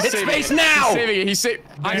 Hit space now! Saving it. He saved.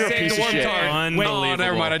 I You're a saved piece of one shit. tart. Unbelievable. Oh,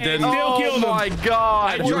 never mind. I didn't. Still killed him. my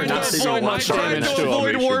god. You were not to so do much it. damage to him.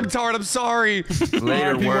 avoid Wormtard. I'm sorry.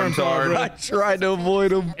 Later, Wormtard. I tried to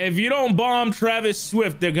avoid him. If you don't bomb Travis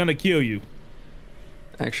Swift, they're gonna kill you.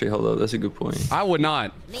 Actually, hold up. That's a good point. I would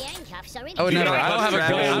not. I would You never. don't I don't have a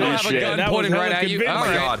trust gun. I don't have a Shit. gun That pointing was right hella at you. convincing. Oh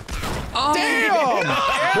my All right. god. Damn!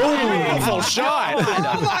 Beautiful shot.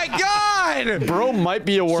 Oh my god! Bro might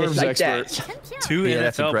be a worms like expert. Two Yeah,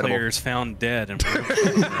 that's NFL incredible. players found dead. In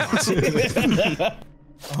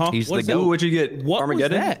He's the What's goat. Ooh, what'd you get? What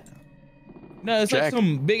Armageddon? was that? No, it's Jack. like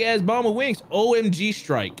some big ass bomb with wings. OMG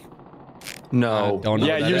strike. No. Don't know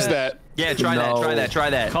Yeah, what that use is. that. Yeah, try that. No. Try that. Try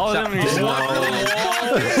that. Call Stop. him and he's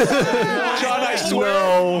John, I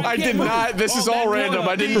swear. I did not. This is all random.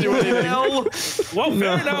 I didn't do anything. Well,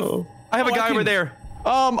 fair enough. I have a Oh, I guy can- over there.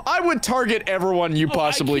 I would target everyone you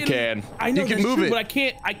possibly can. I know You can that's move true, it. but I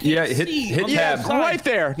can't Yeah, see. hit on the tab. outside. Right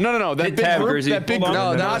there. No. That Hit big tab, group. Grizzy. That big Hold group.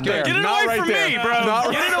 on. No, not there. Get it Not away right from there. me, bro.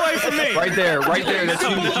 Not Get it away from me. Right there. That's you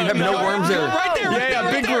have no worms there. Right there.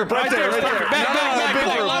 Yeah, big group. Right there. Right there.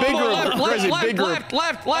 Big group. Grizzy, big group.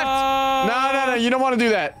 Left. No. You don't want to do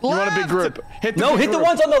that. You want a big group. Hit the No, big hit the group.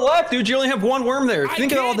 ones on the left, dude. You only have one worm there.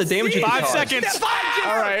 Think of all the damage you can 5 cause. seconds.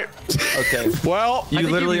 All right. Okay. Well, You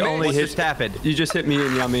literally only What's hit. just happened? You just hit me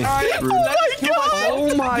and Yummy.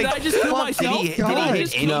 Oh my Did I just kill myself? Did he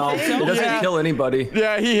hit any? No, it doesn't kill anybody.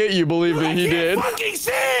 yeah, he hit you. Believe me, he did. Fucking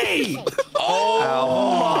see!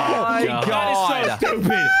 My That is God. so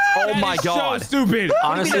stupid. Oh my God. So stupid.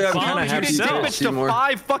 Honestly, I'm kind of You happy did to damage see to more.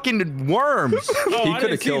 5 fucking worms. Oh, He I coulda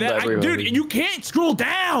didn't see killed that. everybody. Dude, you can't scroll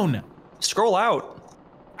down. Scroll out.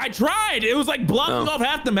 I tried. It was like blocking off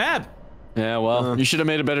half the map. Yeah, well, you should have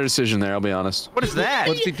made a better decision there. I'll be honest. What is that?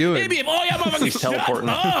 What's he doing? Maybe if all y'all motherfuckers shut teleporting.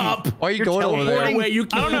 up. Why are you going over there? Teleporting where you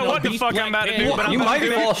I don't know what the fuck I'm about to do, but I'm You about might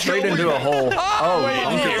to fall straight into a hole. Oh,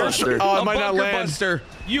 bunker buster. Oh, it might not land. Buster.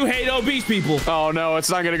 You hate obese people. Oh no, it's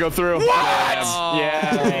not gonna go through. What?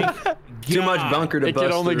 Yeah. Too much bunker to It bust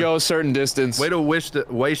can only through. go a certain distance. Way to waste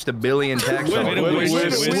a billion tax Way to dollars. wish. Way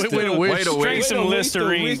to Drink waste. some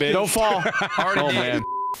Listerine, bitch. Don't fall. Already Oh did. man.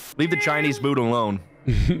 Leave the Chinese food alone.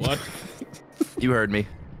 What? You heard me.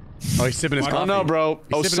 Oh, he's sipping his coffee. Oh no, bro. He's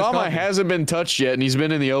sipping his Osama coffee. hasn't been touched yet, and he's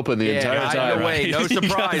been in the open the entire hide time. away. No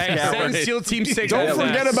surprise, Hey, send coward. SEAL Team 6. Don't out of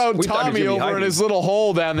forget that. about We thought he was Tommy gonna be over in hiding. his little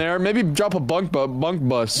hole down there. Maybe drop a bunk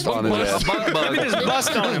bust on his ass. Maybe just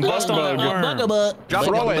bust on him. Bust on that worm.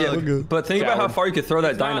 Throw it. But think about how Coward. far you could throw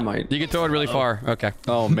that dynamite. You can throw it really far. Okay.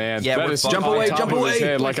 Oh man. Yeah, That we're is fucked. Jump away, on top jump of his away.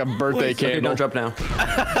 head like a birthday Okay, candle. don't jump now.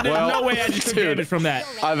 Well, No way I just took damage from that.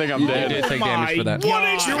 I think I'm You dead. did take damage for that. 1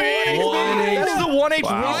 HP. That's the 1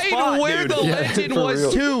 HP Right where the legend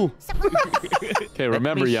was too. Okay,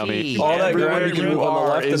 remember, Yummy. All that Everywhere ground you can you move on the are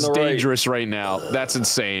left and is the right. dangerous right now. That's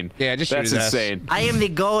insane. Yeah, just shoot That's his ass. insane. I am the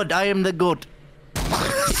god. I am the god.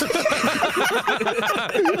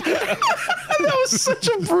 That was such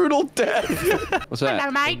a brutal death. What's that?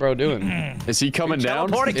 Hello, mate. Bro, doing? Is he coming down?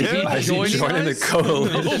 teleporting Is he too? Joining the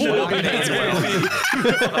coalition.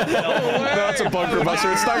 No, it's a bunker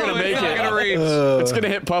buster. It's not gonna make Not gonna it. reach. It's gonna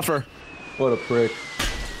hit Puffer. What a prick.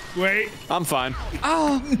 Wait. I'm fine.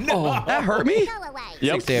 That hurt me?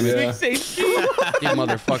 Yep. 6 damage. Safety. You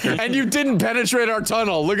motherfucker. And you didn't penetrate our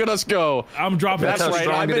tunnel. Look at us go. I'm dropping. That's how right.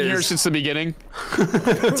 strong I've it been here is. since the beginning.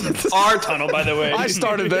 Our tunnel, by the way. I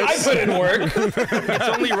started this. I put in work. It's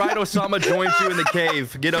only right Osama joins you in the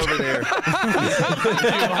cave. Get over there.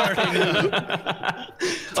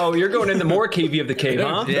 Oh, you're going into more KV of the cave,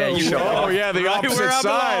 huh? Yeah, you show Oh yeah, the opposite where I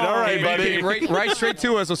side. belong. All right, buddy. Right straight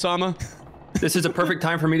to us, Osama. This is a perfect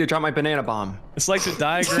time for me to drop my banana bomb. It's like the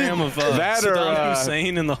diagram of That or, Saddam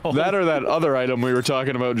Hussein in the hole. That or that other item we were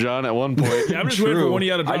talking about, John, at one point. Yeah, I'm just waiting for one of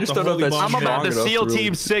y'all to drop I just the don't know if holy that's bomb. I'm about to Strong enough SEAL to really-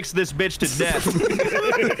 Team 6 this bitch to death.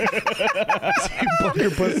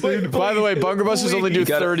 By the way, bunker busters only do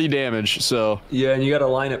gotta- 30 damage, so. Yeah, and you got to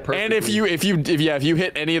line it perfectly. And if you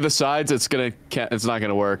hit any of the sides, it's not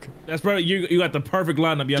gonna work. That's probably you got the perfect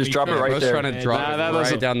lineup. Yummy. Just drop it I right was there. trying to drop Nah, it that right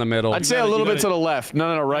doesn't- down the middle. I'd say a gotta- little you bit to gotta- the left.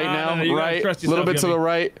 No, right Nah, now. no, you gotta Right. trust A little bit yourself, to the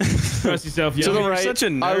right. Trust yourself, To the Yummy. You're right. such a A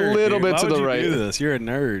nerd. little dude. bit Why to would the you right. do this? You're a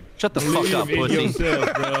nerd. Shut the fuck up, Believe in pussy.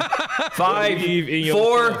 yourself, bro. 5, Believe in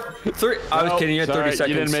 4, 3. I was kidding. You had 30 Sorry, seconds.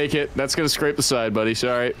 you didn't make it. That's gonna scrape the side, buddy.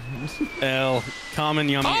 Sorry. L. Common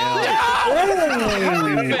yummy L.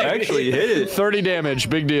 You actually hit it. 30 damage.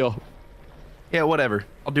 Big deal. Yeah, whatever.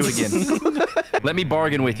 I'll do it again. Let me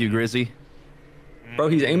bargain with you, Grizzy. Bro,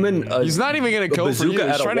 he's aiming a He's not even gonna go for you. bazooka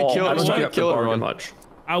He's at a trying to wall. kill. I He's don't trying to have to kill bargain everyone. much.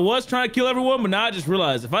 I was trying to kill everyone, but now I just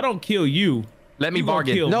realized if I don't kill you, Let me you gonna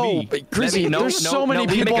bargain. kill No, me. but Grizzy, No, there's no, so many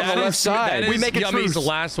no, we people make on the that left is- side. We make it Yummy's truth.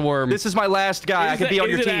 last worm. This is my last guy. I can be on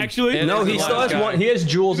your Is it team. actually? It No, is he the still last has guy. one. He has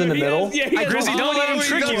jewels in the middle. Yeah, he has Grizzy, don't let him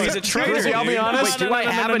trick you. He's a traitor. Grizzy, I'll be honest. Do I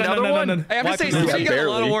have another one? Hey, I'm gonna say, him Smitty out. got a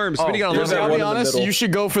lot of Barely. worms. Oh, Smitty got a lot there's of that I'll one be in the honest. middle. You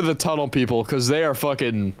should go for the tunnel people because they are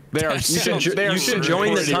fucking. They are. You should so join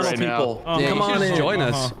the pretty tunnel right now. people. Yeah, Come you should on just in. join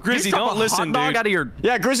us. Grizzy, don't listen, Dog dude. out of your.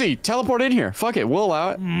 Yeah, Grizzy, teleport in here. Fuck it, we'll allow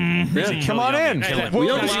it. Come on in. We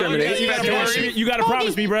don't discriminate. You gotta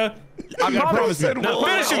promise me, bro. I promise. No,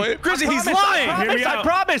 Finish him. Grizzy, he's lying. Hear me I out.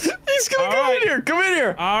 promise. He's gonna All come right. in here. Come in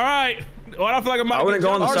here. All right. Well, I feel like I'm I wouldn't go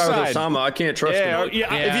on the Our side side. with Osama. I can't trust Yeah, him.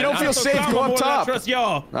 Yeah, if you don't feel safe, Osama go more up than I top. trust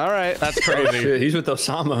y'all. All right. That's crazy. Shit, he's with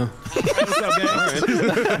Osama. What's up,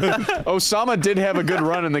 man? Osama did have a good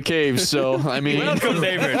run in the caves, so I mean, Welcome,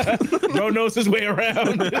 David. Bro knows his way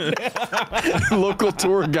around. local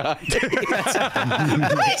tour guide. He's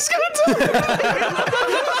gonna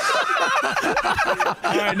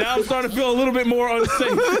All right, now I'm starting to feel a little bit more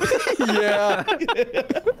unsafe. Yeah.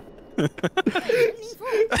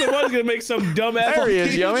 Someone's gonna make some dumbass. There he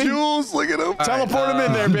is, Yummy. Jules, look at him. Teleport him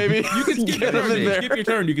in there, baby. You can skip your turn. in there. Skip your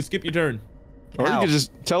turn. You can skip your turn. Or you can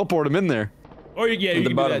just teleport him in there. Or you At can the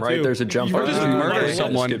do bottom that right, too. there's a jump. Or just murder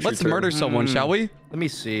someone. Skips your Let's turn. murder someone, shall we? Let me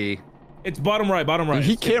see. It's bottom right. Bottom right.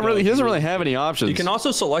 He can't really. He doesn't really have any options. You can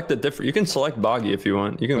also select the different. You can select Boggy if you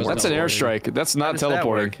want. You can. That's an airstrike. That's not does that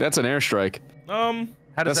teleporting. work? That's an airstrike.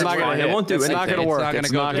 How does That's that not work? gonna hit. It won't do It's not anything. gonna work.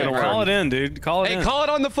 It's not gonna go Call down. it in, dude. Call it Hey, in. call it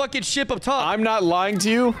on the fucking ship up top. I'm not lying to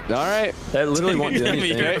you. All right. That literally won't do You're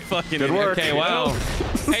anything. a fucking Good idiot. work. Okay, wow.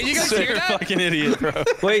 Hey, you guys hear You're a that? fucking idiot, bro.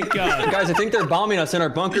 Wait, guys, I think they're bombing us and our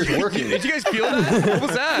bunker's working. Did you guys feel that? What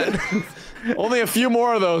was that? Only a few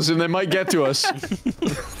more of those, and they might get to us.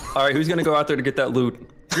 All right, who's gonna go out there to get that loot?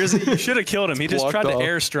 Grizzly, you should have killed him. He just Blocked tried to off.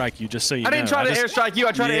 airstrike you, just so you know. I didn't try to airstrike you.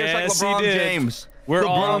 I tried to Yes, airstrike he LeBron did. James. We're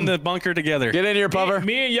all in the bunker together. Get in here, Puffer.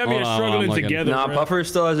 Me and Yummy Hold are on, struggling I'm looking. together. Nah, bro. Puffer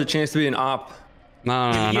still has a chance to be an op.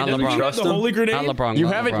 No, not Does he LeBron. trust The him? holy grenade. Not LeBron. You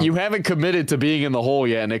not haven't. LeBron. You haven't committed to being in the hole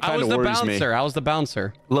yet, and it I kind was of the worries me. bouncer. I was the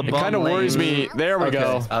bouncer. It kind of worries me. There we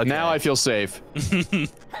go. Okay. Now I feel safe. Now Yeah,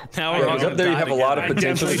 we're all 'cause gonna up there you die have a lot of I together.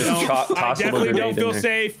 potential to definitely just don't. I toss a definitely grenade don't in feel there.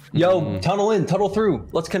 safe. Yo, tunnel in, tunnel through.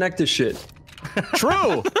 Let's connect this shit.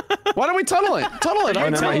 True. Why don't we tunnel it? Tunnel it. Oh,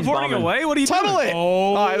 I'm never mind, he's Teleporting bombing. away? What are you Tunnel doing? it.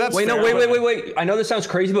 Oh. All right, that's Wait, no, fair. wait. I know this sounds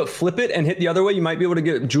crazy, but flip it and hit the other way. You might be able to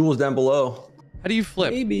get jewels down below. How do you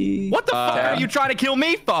flip? Maybe. What the fuck tab. are you trying to kill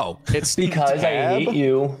me for? It's Because I tab. hate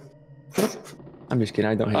you. I'm just kidding.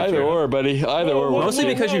 I don't hate Either you. or, buddy. Either or. Mostly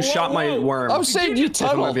because you shot my worm. I'm saying you if I'm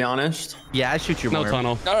tunnel. gonna be honest. Yeah, I shoot your No worm.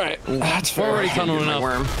 tunnel. All right. That's We're fair. already tunneling My enough.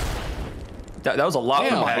 worm. That was a lot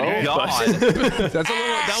Damn, for my bro. head. God.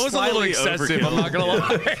 That was a little excessive. I'm not gonna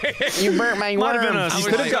lie. You burnt my Might have been a You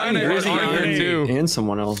could have gotten Grizzly too. and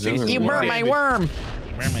someone else. You burnt my worm.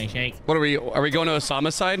 What are we going to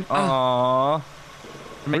Osama's side? Aww.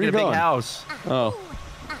 Making you a big going? house. Oh.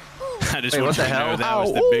 I just Wait, want what you the to know hell? that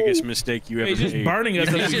was the Ow. biggest mistake you ever He's just made. burning us.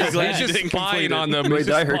 He's just spying on them. Wait, He's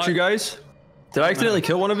did I just hurt you guys? Did I accidentally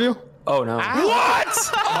kill one of you? Oh no. What?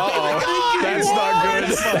 Uh-oh. That's not good.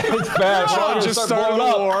 It's bad. Sean just started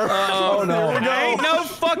a war. Oh no. Ain't no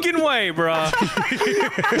fucking way, bro. I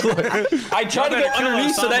tried to go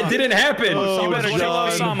underneath so that didn't happen. You better kill John.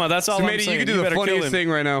 Osama. That's all I'm Smitty, saying. you can do the better kill funniest him. thing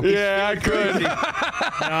right now. Yeah, I could. No,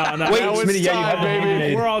 Wait, Now it's Smitty, yeah, you time, have the baby.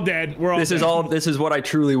 grenade. we're all dead. We're all This dead. is all. This is what I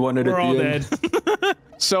truly wanted We're at all the end. dead.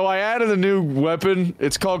 So I added a new weapon.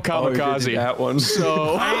 It's called Oh, you did kamikaze. that one.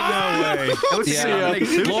 So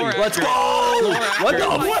Ain't no way. Let's go. What the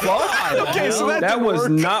fuck? okay, so that That didn't was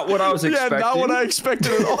work. not what I was Yeah, expecting. not what I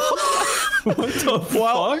expected at all.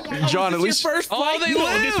 Well, John, at least First Oh, fight? they No,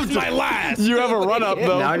 lived. this is my last. you have a run up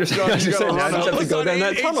though. Now I just, John, I you just, got a now I run just have up. to go down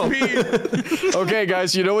that tunnel. Okay,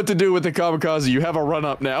 guys, you know what to do with the kamikaze. You have a run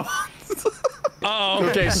up now. Oh,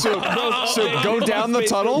 Okay, so go down the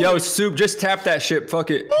tunnel. Yo, Soup, just tap that shit. Fuck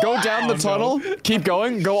it. Go down the tunnel. Keep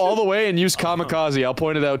going. Go all the way and use kamikaze. I'll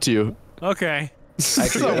point it out to you. Okay. I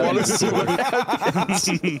want to see what happens.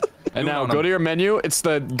 And now go to your menu. It's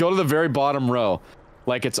go to the very bottom row.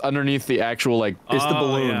 Like it's underneath the actual like. It's the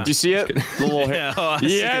balloon. yeah. Do you see it? The little Yeah, oh, I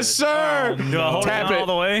see yes, it. sir. Do I hold Tap it down all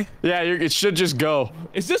the way? Yeah, it should just go.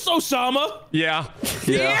 Is this Osama? yeah.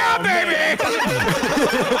 Yeah. Oh, man.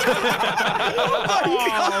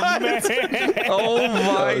 Oh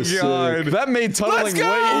my god. That made tunneling way easier.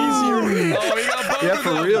 Oh, we got both Yeah, of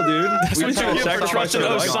for them. real, dude. That's what you get for trusting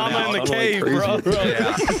Osama in the cave, bro.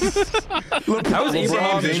 How was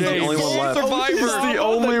Abraham James the only one left? He's the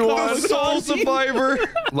only one. Sole survivor.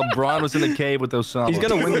 LeBron was in the cave with Osama. He's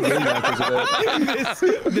gonna win the game now because of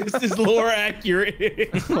it. This is lore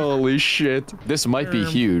accurate. Holy shit. This might be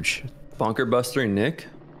huge. Bunker Buster and Nick.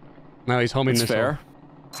 No, he's homing It's missile. fair.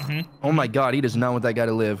 Oh my god, he does not want that guy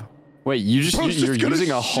to live. Wait, you're using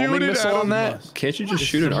a homing missile on that? Can't you just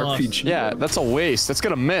shoot an RPG? Yeah, that's a waste. That's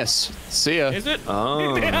gonna miss. See ya. Is it?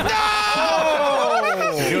 Oh.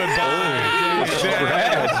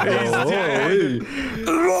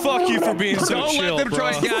 Fuck you for being so Don't chill, let them bro.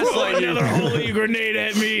 try gaslight Another you. holy grenade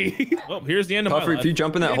at me. Oh, here's the end of Puffer, my if you life.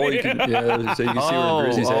 jump in that hole, you can, yeah, so you can see where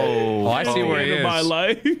Grizzly's at. Oh, I see where he End of my is.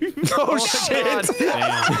 life. Oh shit!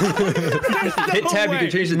 Hit tab, you can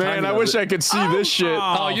change the Man, timing I of wish it. I could see this shit.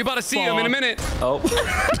 Oh, you about to see him in a minute. Oh.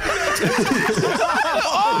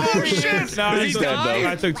 Oh shit! No, Is he dead dying? though.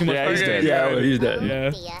 I took too much. Yeah, he's damage. dead. Yeah, he's dead. Yeah.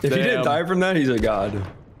 If he didn't die from that, he's a god.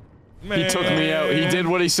 He took me out. He did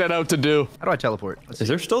what he set out to do. How do I teleport? Let's Is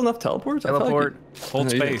there still enough teleports? I feel like teleport. Hold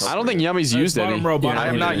No, you space. I don't think Yummy's used Bottom any. row, bottom I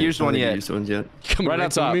have row. not used one yet. Used ones yet. Come Right right on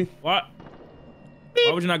top. to me. What?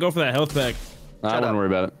 Why would you not go for that health pack? I wouldn't worry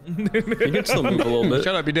about it. You can still move a little bit.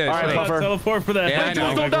 Shut up, you did. All right, Puffer. Teleport for that. Yeah, I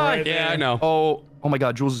know. Don't die. Yeah, I know. Oh my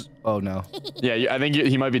God, Jules. Oh no. Yeah, I think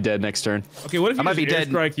he might be dead next turn. Okay, what if you I might be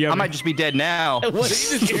dead. I might just be dead now. What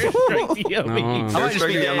if you just airstrike the Yummy? I might just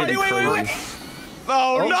be dead. Wait.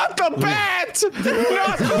 Oh, not the bat!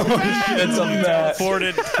 Not the bat! It's a mess.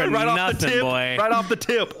 Teleported for Right off the nothing, tip. boy. Right off the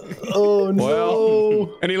tip. Oh no.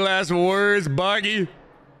 Well, Any last words, Buggy?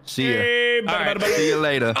 See ya. Hey, See you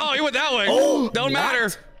later. Oh, he went that way. Don't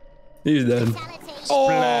matter. He's dead.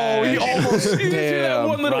 oh, he almost. Damn.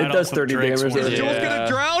 Right It does off of 30 Drake's damage. word. Is Jules gonna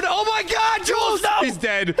drown? Oh my God, Jules! He's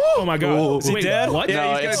dead. Oh my God. Is he dead? What? Yeah,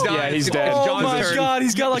 No, he's it's- gonna die. yeah, he's It's dead. John's Oh my turn. God,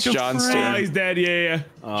 he's got like a John's friend. turn. He's dead. Yeah.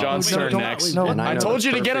 John's turn don't- next. no. And I know told the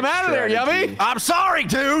you to get him perfect out of there, strategy. Yummy. I'm sorry,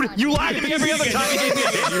 dude. You lied to me every other time.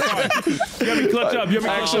 Yummy, clutch up. Yummy,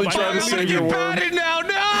 Actually clutch trying up. to save your Get word. patted now,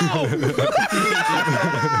 no!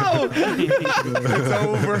 It's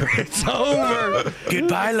over. It's over.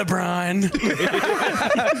 Goodbye, LeBron.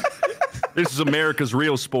 This is America's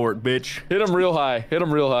real sport, bitch. Hit him real high. Hit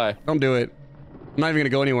him real high. Don't do it. I'm not even gonna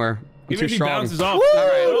go anywhere. I'm Even too if he strong. bounces off. All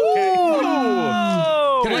right. Okay.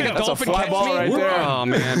 Can like a That's a dolphin fly catch ball me? right there. Oh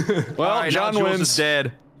man. Well, All right, John now Jules wins. is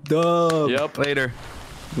dead. Dub. Yep. Later.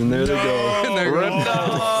 And there they go. And there goes.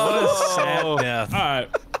 What a sad death. All right.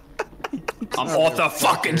 I'm off the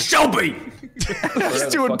fucking Shelby. He's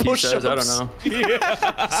doing push-ups. I don't know.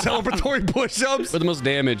 Celebratory push-ups with the most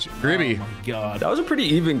damage. Gribby. God. That was a pretty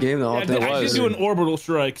even game though. I did do an orbital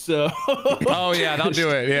strike, so. Oh yeah, that'll do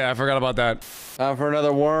it. Yeah, I forgot about that. Time for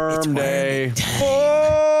another worm day.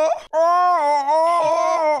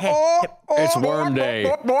 It's worm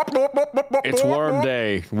day. It's worm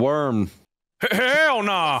day. Worm. Hell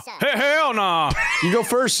nah. Hell nah. You go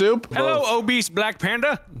first, Soup. Hello, obese black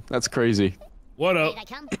panda. That's crazy. What up?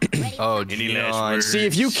 Oh, John. See,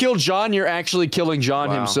 if you kill John, you're actually killing John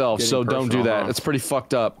Wow. himself. Getting So don't do personal, that. huh? It's pretty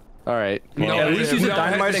fucked up. All right. Yeah, at least use a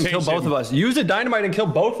dynamite and kill both of us. Use a dynamite and kill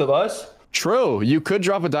both of us. True. You could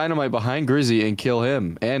drop a dynamite behind Grizzy and kill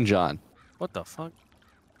him and John. What the fuck?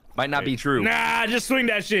 Might not be true. Nah, just swing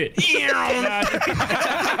that shit. You're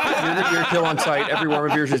kill on sight. Every worm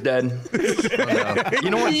of yours is dead. You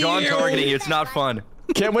know what, John targeting you? It's not fun.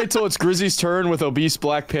 Can't wait till it's Grizzy's turn with obese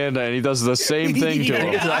black panda and he does the same thing to him.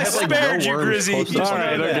 I have, like, spared no you, worms Grizzy. close to All this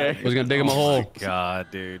right, one. okay. I was gonna dig him a hole. God,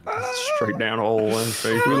 dude. Straight down hole in his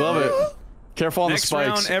face. We love it. Careful on Next the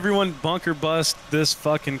round, spikes. everyone bunker bust this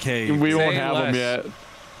fucking cave. We won't Say have them less. yet.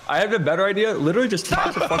 I have a better idea. Literally just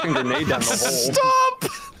toss a fucking grenade down the hole. Stop!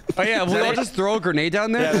 Oh yeah, we'll all just throw a grenade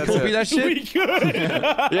down there. Yeah, that's Copy it. that shit. We could.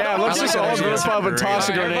 Yeah, let's I just like all that group idea. up and toss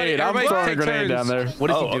a Everybody- grenade. I'm everybody throwing a take grenade turns. down there. What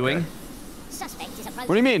is he okay. doing? What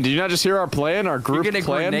do you mean? Did you not just hear our plan, our You're group gonna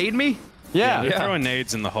plan? grenade me? Yeah. You're throwing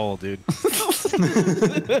nades in the hole, dude. Do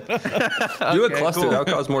a cluster. That'll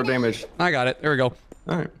cause more damage. I got it. There we go.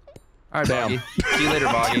 All right. All right, Boggy. See you later,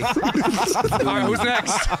 Boggy. All right, who's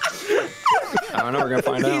next? I don't know. We're gonna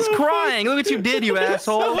find He's out. crying. Look what you did, you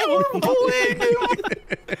asshole.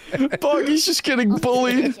 Boggy's just getting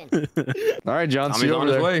bullied. All right, John, see Tommy's you on over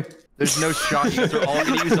his there. way. There's no shot. You guys are all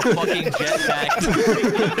gonna use a fucking jetpack to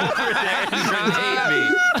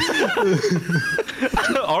grenade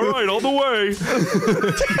me. All right, on the way.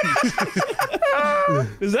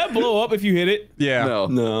 Does that blow up if you hit it? Yeah. No.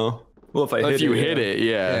 No. Well, if I hit If you hit yeah. it,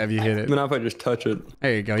 Yeah, yeah. if you hit it. But not if I just touch it.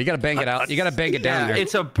 There you go. You gotta bang it out. You gotta bang it down Yeah, there.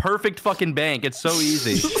 it's a perfect fucking bank. It's so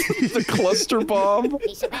easy. The cluster bomb.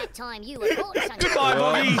 It's about time you were caught, son. Goodbye,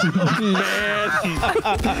 Boggy.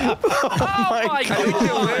 Oh my I think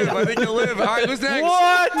he'll live. I think he'll live. All right, who's next?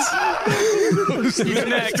 What? Who's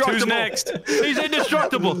next? Who's next? He's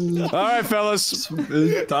indestructible. All right, fellas.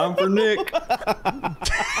 It's time for Nick.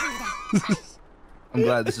 I'm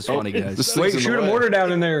glad this is funny, guys. This Wait, thing's in shoot the a way. mortar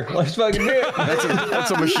down in there. Let's fucking do it. That's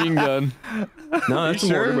a machine gun. No, that's a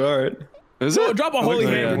mortar. But all right. Is Oh, it? drop a holy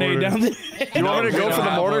hand grenade down there. You want me to go for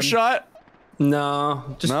the mortar shot?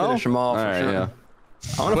 No, just No? finish him off. All right, yeah.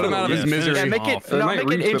 I want to Put him out of his misery. Yeah, make it, It no, might make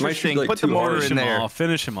reach, it but it might shoot, interesting. like, Put the 2 mortar Finish in him there. off.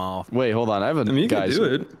 Finish him off. Wait, hold on. I haven't. I mean, you can guys, do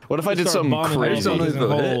it. what if I did Start something bombing crazy? houses What in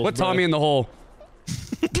the hole, Put bro. Tommy in the hole.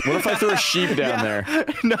 if I threw a sheep down there?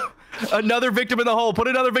 No, another victim in the hole. Put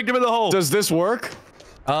another victim in the hole. Does this work?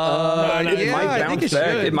 It might I think bounce it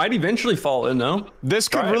back. should. It might eventually fall in, though. This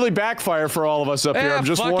could really backfire for all of us up here. I'm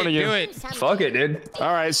just fuck warning it, you. do it. Fuck it, dude.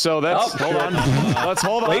 All right, so that's. Oh, hold on. Let's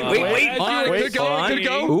hold on. Wait. All right, Wait, good go. hold on. Good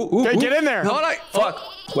go. Ooh, Okay, get in there. Hold on. Fuck.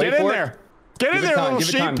 Wait Get in for it. there. Get in Give there, it time. little Give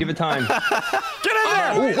it sheep. time. Give it time. Get in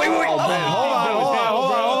there. Wait. Hold on.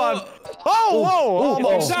 Oh, whoa,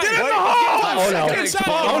 almost. Inside. Get in the Wait, hole. Oh no. Inside.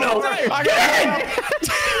 Oh no. I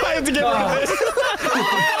have to get rid of this.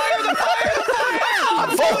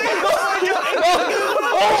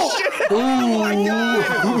 All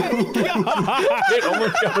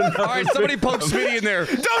right, somebody poke Smitty in there.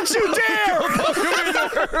 Don't you dare!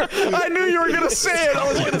 I knew you were gonna say it. I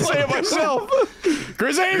was gonna say it myself.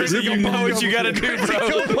 Grizzy, You know what you gotta do, bro.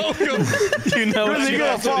 Go poke him. You know what Grizzy, you you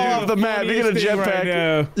gotta have to fall off do. the map. You get a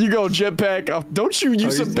jetpack. You go jetpack. Don't you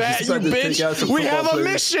use a bat, you bitch? We have a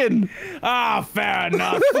mission. Ah, fair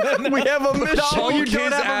enough. We have a mission. Oh, you Poke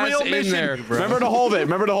don't his have a ass real in mission. there. Remember to hold it.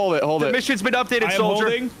 Remember to hold it. Hold The it. mission's been updated, I am soldier.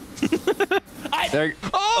 holding. There.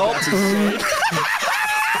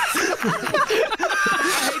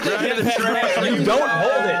 You don't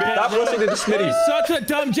hold it. Stop listening to Smitty. Such a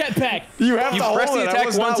dumb jetpack. You have You to press hold the it. I attack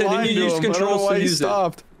was not once and then lying you to use him. I don't know controls why to he use it.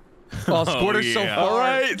 stopped. Oh, Squirter's so yeah. far. All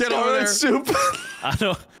right, Get all over right, there. Soup.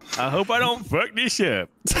 I hope I don't fuck this up.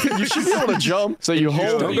 You should be able to jump. So you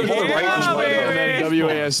hold Don't go to the right and then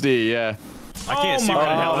WASD. Yeah. I can't see where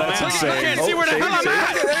the hell I'm that's at. insane. I can't see where the hell I'm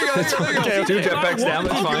at. There you go. There you go. Two jetpacks down,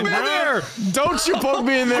 that's fine. Don't you poke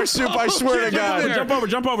me in there, Soup. I swear to God. Jump over,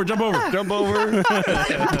 jump over, jump over. Jump over.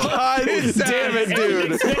 God damn it,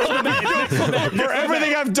 dude. For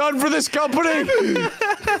everything I've done for this company. I'm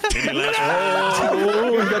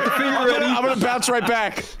gonna bounce right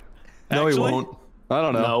back. No, he won't. I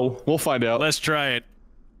don't know. No. We'll find out. Let's try it.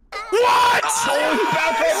 What? What?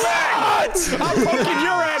 I'm poking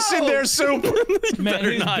your ass in there, Soup. Man,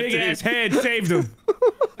 his not, big dude. ass head saved him.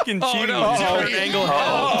 Fucking cheating. no. Different angle.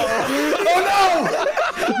 Oh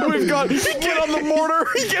no! We've got. He get on the mortar.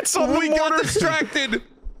 He gets on the We mortar. got distracted.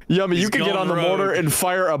 Yummy, you He's can get gone on the rogue. mortar and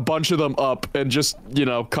fire a bunch of them up and just, you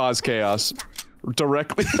know, cause chaos.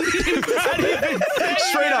 Directly. Straight up,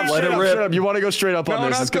 straight up, straight up. You want to go straight up on No,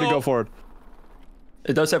 this. not It's going to go. go forward.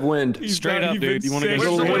 It does have wind. Straight up, dude. You want to There's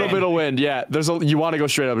go a straight little up? bit of wind. Yeah, you want to go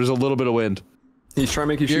straight up. There's a little bit of wind. He's trying to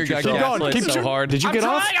make you shoot You're yourself. gaslit Keep so your- hard. Did you get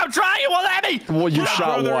off? I'm trying. You won't let me. Well, you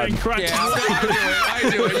shot Brother one. in crutches. Yeah, I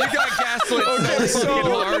do it. You got gaslit so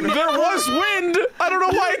fucking hard. There was wind. I don't know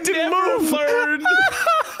why it didn't move.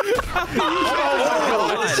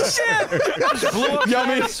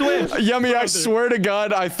 Yummy, I swear to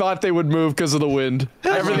God, I thought they would move because of the wind.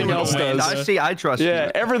 Everything else does. I see. I trust you.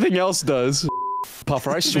 Yeah, everything else does. Puffer,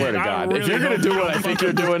 I swear to Man, I God, if really you're gonna hope do you what I don't think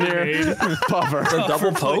you're fucking doing here, grenade. Puffer.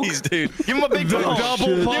 Double poke? Please, dude. Give him a big poke. Double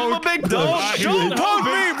Give him a poke. big poke. Don't poke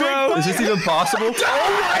me, bro. Is this even possible?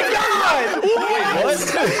 Oh my God! Wait,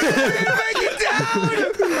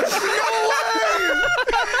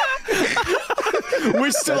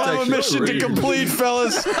 We still That's have a actually mission to crazy. complete,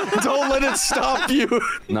 fellas. Don't let it stop you.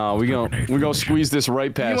 No, we gonna squeeze this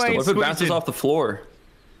right past What him. if it bounces off the floor?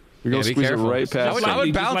 We gonna Yeah, be squeeze it careful. right I past would, him. I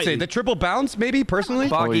would Just bounce lightly. it. The triple bounce, maybe, personally?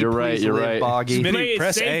 Boggy, you're right, please you're live, right. Boggy. Play Smitty, it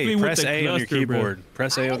press safely A. with Press the A on your cluster, bro. keyboard.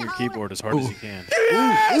 Press A on your keyboard as hard as you can.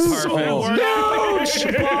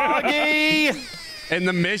 Boggy! And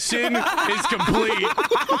the mission is complete.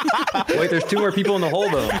 Wait, there's two more people in the hole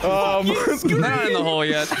though. Not in the hole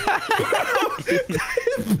yet.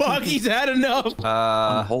 Boggy's had enough.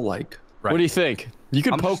 Hole like. What do you think? You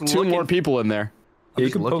could I'm poke just two looking. more people in there. Yeah, you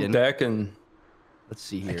just can poke looking. deck and Let's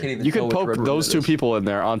see I here. can't even You tell could which poke red room those it two is. people in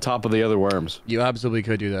there on top of the other worms. You absolutely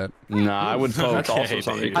could do that. Nah, I would poke. That's also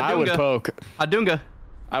something. I would poke. Adunga.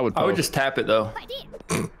 I would poke. I would just tap it though. Idea.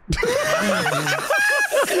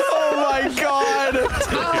 Oh my God!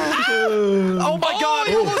 Oh my God!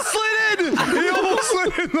 He almost slid in! He almost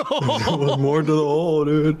slid in the hole! More to the hole,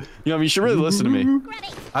 dude. You know, you should really listen to me.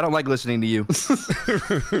 I don't like listening to you.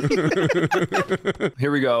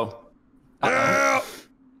 Here we go.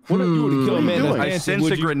 What are you doing? Kill a man that's I dancing, sense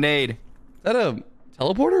would a you? grenade. Is that a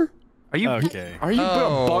teleporter? Are you? Okay. Are you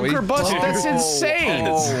Oh, a bunker he- buster? That's insane!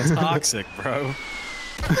 It's toxic, bro.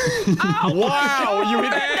 Wow! You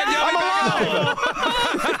hit I'm alive!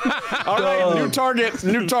 All right,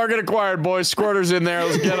 new target acquired, boys. Squirters in there.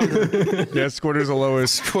 Let's get them. Yeah, Squirter's the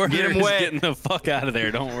lowest. Get him wet. Getting the fuck out of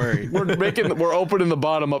there. Don't worry. We're opening the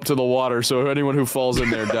bottom up to the water, so anyone who falls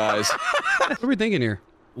in there dies. What are we thinking here?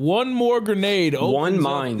 One more grenade. One opens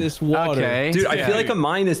up mine. This water. Okay. Dude, I feel like a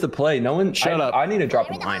mine is the play. No one. Shut up. I need to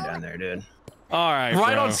drop a mine down there, dude. All right,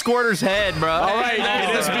 Right bro. on Squirter's head, bro. All right, it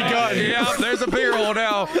has begun. Yeah, there's a bigger hole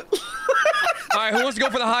now. All right, who wants to go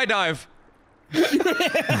for the high dive?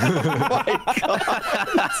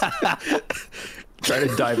 Try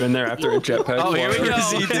to dive in there after a jetpack. Oh, here we go.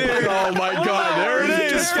 Oh my God! There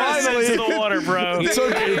it is. Finally, Into the water, bro.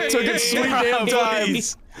 it took its sweet damn time.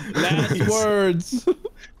 Last words.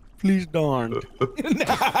 Please don't.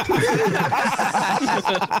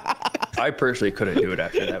 I personally couldn't do it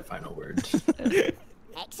after that final word.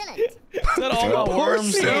 Excellent. That all the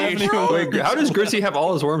worms. Wait, how does Gritzy have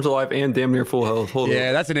all his worms alive and damn near full health? Hold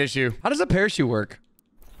Yeah, that's an issue. How does a parachute work?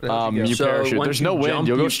 You parachute. There's no wind.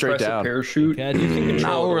 You'll go straight down. Parachute.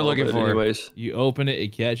 Not what we're looking for. Anyways, You open it,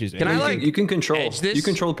 it catches. Can I like? you can control. edge this? You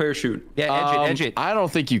control the parachute. Yeah, edge it. I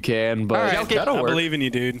don't think you can, but All right, That'll I work. believe in you,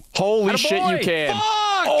 dude. holy shit, you can.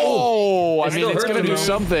 Oh, I mean, still it's hurts gonna a do little.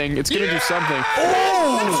 something. It's gonna do something.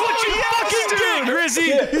 That's what you fucking did,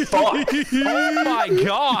 Grizzy. Oh my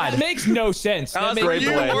god! That makes no sense. That makes great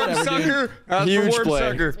play. Worm sucker. Huge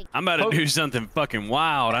play. I'm about to do something fucking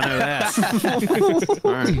wild. I know that.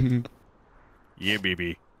 All right. Yeah,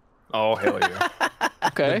 baby. Oh hell yeah!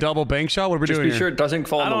 Okay. Double bank shot. What are we Just doing be sure it doesn't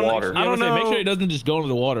fall in the don't know. water. I don't know. Make sure it doesn't just go into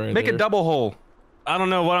the water. Right Make there. a double hole. I don't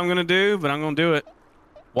know what I'm gonna do, but I'm gonna do it.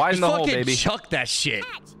 Widen the hole, Fucking baby. chuck that shit.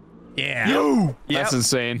 Yeah. That's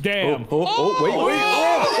insane. Damn. Wait.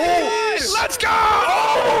 Let's go!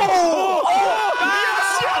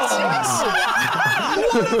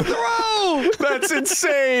 That's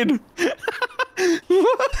insane.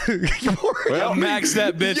 Well, max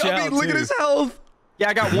that bitch out. Look at his health. Yeah,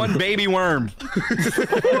 I got one baby worm.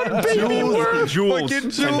 Jules.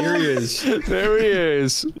 And here he is. There he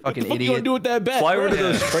is. Fucking What you gonna idiot. do with that bet? Fly over to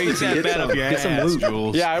those crates and get some loot.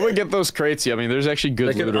 Jules. Yeah, I would get those crates. I mean, there's actually good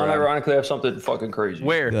They could loot around. unironically have something fucking crazy.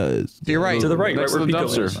 Where? To your right. To the right, Next right to where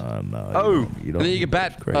the Pico is. dumpster. Oh. And then you can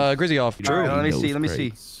bat Grizzy off. True. Let me see. Let me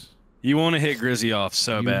see. You want to hit Grizzy off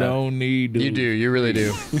so You bad. don't need to. You do. You really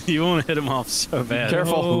do. You want to hit him off so bad.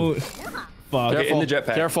 Careful. Oh, fuck. Get in the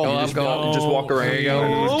jetpack. Careful. Oh, I'm going. Just walk around. There you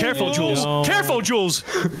go. Careful, Jules. No. Careful, Jules.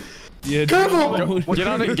 Yeah, Get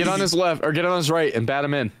on his left or get on his right and bat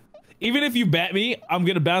him in. Even if you bat me, I'm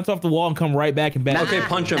gonna bounce off the wall and come right back and bat. Okay,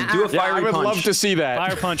 punch him. Do a Yeah, I fiery would punch. love to see that.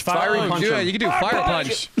 Fire punch. Fiery Fire punch. punch. Yeah, him. you can do fire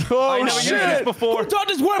punch. Oh never used this shit! Who taught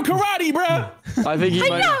this worm karate, bro? I think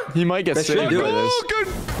he might get That should saved do by it. this.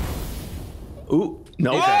 Ooh,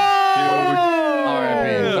 no.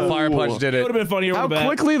 R.I.P. The fire punch did It it. would have been funny over How the bat.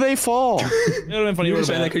 quickly they fall. It would have been funny You over were the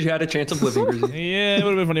saying that bat. because you had a chance of living, Grizzy. Yeah, it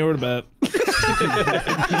would have been funny over the bat.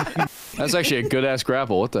 That's actually a good ass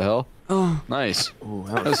grapple. What the hell? Oh, nice.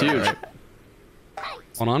 That's huge.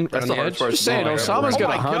 Hold on. Right That's on the the hard edge. part. Just saying, Osama's got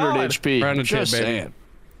 100 HP. Right on the tip, Just baby. saying.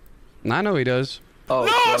 I know he does. Oh,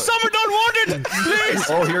 No, Summer don't want it. Please.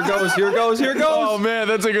 oh, here goes, here goes, here goes. Oh man,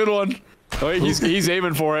 that's a good one. Oh, he's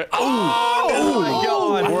aiming for it. Oh my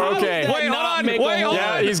God. We're okay. Wait, hold on. Wait, hold on.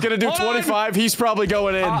 Yeah, he's gonna do 25. He's probably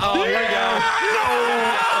going in. Oh, here we go.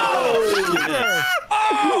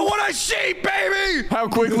 Oh, what a sheep, baby! How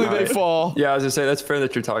quickly they fall. Yeah, I was gonna say that's fair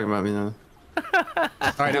that you're talking about me now. All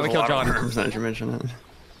right, now we kill John. Now that you mention it.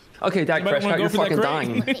 Okay, Dak might Prescott, wanna go you're for that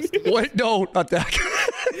fucking crate. dying. What? No, not that.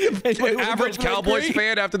 Average go for that Cowboys crate?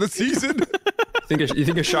 fan after the season. You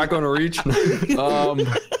think a shotgun will reach? I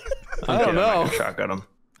don't know. Shotgun him.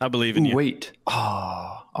 I believe in you. Wait. Oh,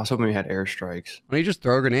 I was hoping we had airstrikes. Why don't you just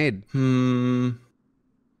throw a grenade?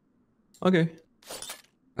 Okay.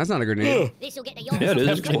 That's not a grenade. This'll get the Yeah, it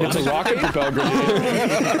is. It's a rocket propelled grenade.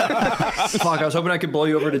 Fuck, I was hoping I could blow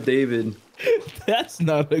you over to David. That's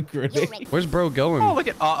not a grenade. Where's bro going? Oh, look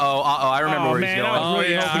at. I remember Oh where man, he's I going. was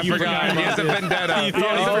really yeah, hoping I you forgot. He has a vendetta. I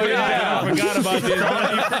forgot about this.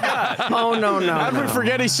 Oh no, no. How did we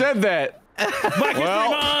forget he said that?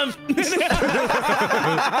 Well,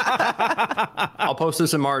 I'll post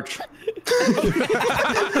this in March.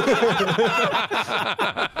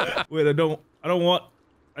 Wait, I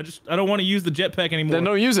don't want to use the jetpack anymore. then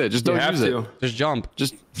don't use it. Just You don't have use to. it. Just jump.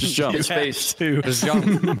 Just jump. Get space. Just jump.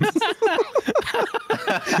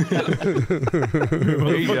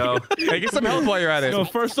 There you go. Hey, get some help while you're at it. No,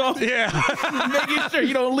 first off, Yeah. making sure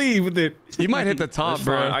you don't leave with it. You might hit the top, Fine.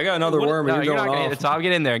 bro. I got another worm and No, you're you're not going gonna hit off. the top.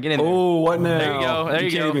 Get in there. Get in there. Oh, what now? There you go. There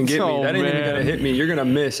you can't go. even get me. Oh, That ain't even man. gonna hit me. You're gonna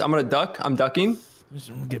miss. I'm gonna duck. I'm ducking.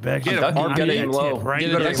 Get back. I'm ducking. I'm getting low. Right You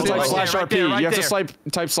have to Right type there, slash right RP. there, right You have to there.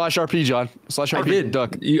 type slash RP, John. Slash I RP. did.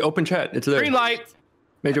 Duck. You open chat. It's there. Green light.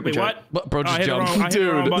 Major open Wait, chat. what? But bro, I just hit the jump. wrong, I hit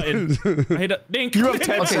the wrong button. I hit a dink. You have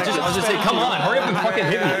 10 Okay, I was just say, come on, hurry up and fucking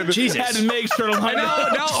hit me. Had to Jesus. make sure to line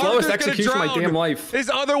up. Now Slowest Arthur's gonna execution of my drown. damn life. His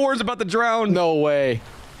other word's about to drown. No way.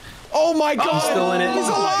 Oh my God. He's still in it. He's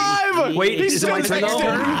alive. Wait, he's is it my turn now?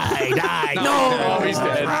 No, he's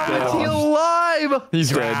dead. He's alive. He's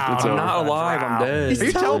dead. It's I'm over. not alive. I'm dead.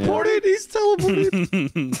 He's teleported. He's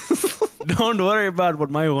teleported. Don't worry about what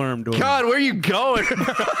my worm doing. God, where are you going?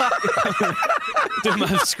 Dude,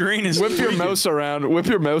 my screen is Whip your mouse around. Whip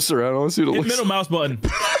your mouse around. I want to see what it Hit looks middle mouse button.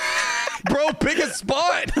 Bro, pick a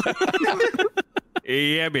spot.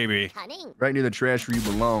 Yeah, baby. Cunning. Right near the trash where you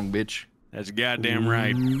belong, bitch. That's goddamn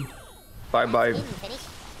right. Bye-bye. Finish.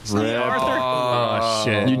 Oh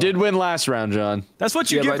shit. You did win last round, John. That's what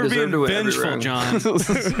you Yeah, get but for I deserve being to win every vengeful, round. John.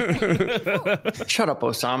 Shut up,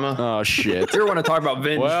 Osama. Oh shit. You ever want to talk about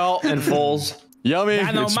Vince Well- and Foles? Yummy.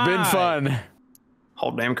 I know It's been mine. fun.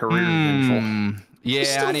 Whole damn career is vengeful.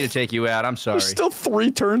 Yeah, I need to take you out. I'm sorry. There's still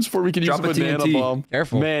 3 turns before we can Drop use a banana TNT. bomb.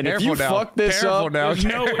 Careful. Man, Careful if you now. fuck this Careful up, now.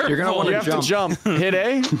 You're gonna want you have to jump. Hit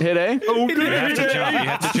A. Hit A. You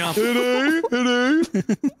have to jump.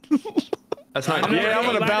 That's not good. Yeah, I'm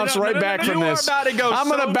gonna bounce right back from this. I'm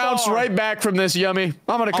gonna bounce right back from this, Yummy.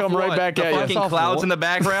 I'm gonna come right back at you. Fucking clouds in the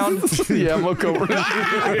background. Yeah, I'm gonna go.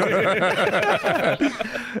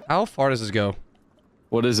 How far does this go?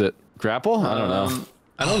 What is it? Grapple? I don't know.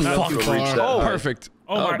 I don't know if you'll reach that. Oh, high. perfect.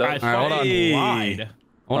 Oh, my! I hold on. lied.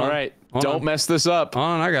 Hold All on. right, Hold don't on. mess this up. Hold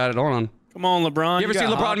on, I got it. Hold on. Come on, LeBron. You ever seen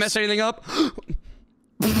got LeBron hops. mess anything up?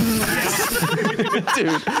 Dude.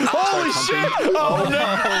 Holy shit! Oh no! I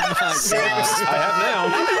have now.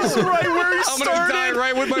 He's right where he I'm started. gonna die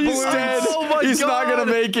right with my balloons. He's dead. Oh my He's not God.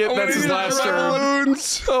 gonna make it. That's his last turn.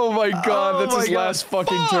 Balloons. Oh my god, that's his my God. last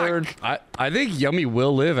fucking turn. I think Yummy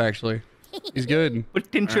will live, actually. He's good.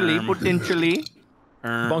 Potentially.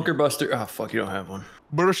 Bunker Buster. Oh, fuck, you don't have one.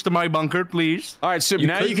 Burst my bunker, please. All right, Soup,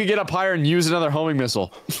 now you can get up higher and use another homing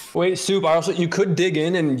missile. Wait, Soup, you could dig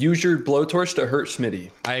in and use your blowtorch to hurt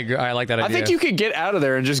Smitty. I agree. I like that idea. I think you could get out of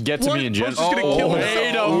there and just get to me in general. Just gonna kill Wait a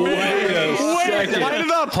minute. Wait, line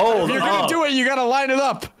it up. Hold if you're gonna do it, you gotta line it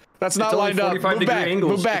up. That's not It's only lined up. 45 Move degree back.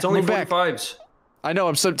 angles. Move back. It's only Move back. 45s. I know.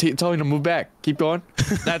 I'm telling you to move back. Keep going.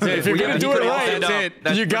 That's it. If you're gonna do it right,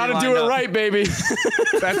 That's it. you gotta do it right, baby.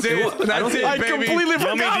 That's it. That's it, I baby. completely Yummy,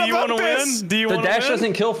 forgot do you about want to this. win? Do you The want to dash win?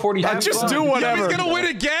 doesn't kill 40 times. Just do whatever. Yummy's gonna win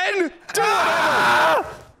again?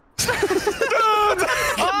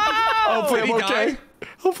 Hopefully Did I'm he okay. die?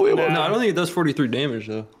 Hopefully I'm okay. No, I don't think it does 43 damage,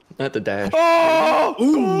 though. Not the dash. Oh!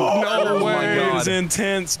 No way. It was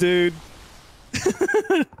intense, dude.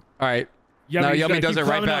 All right. Yummy, Now you Yummy gotta does keep it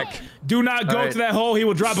right climbing back. up. Do not go to that hole. He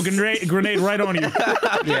will drop a grenade right on you.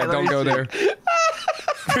 Yeah, don't go there.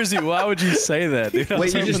 Frizzy, why would you say that, dude?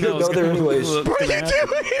 Wait, you just go there anyways. What are you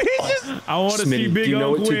doing? I want to see Smitty, Big do you know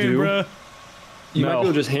Uncle what to win, do? bro. You might be able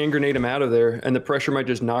to just hand grenade him out of there, and the pressure might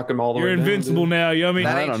just knock him all the You're way down. invincible now, Yummy.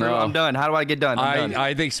 That I ain't don't true. know. I'm done. How do I get done? I'm done.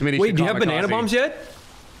 I think Smitty Wait, should do you have banana kamikaze. bombs yet?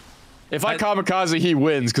 If I kamikaze, he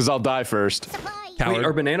wins because I'll die first. Surprise. Wait,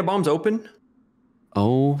 are banana bombs open?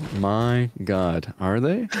 Oh my god, are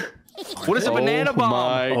they? What is a banana bomb?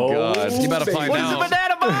 Oh my god. You better find What is a out.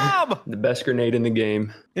 banana bomb? The best grenade in the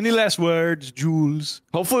game. Any last words, Jules?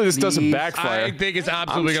 Hopefully this doesn't I backfire. think it's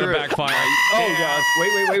absolutely I'm gonna sure. backfire. Oh god!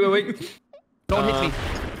 Wait! Don't hit me.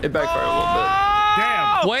 It backfired a little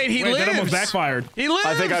Damn. Wait, he Wait, lives. that almost backfired. He lives.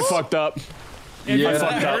 I think I fucked up. If Yeah. I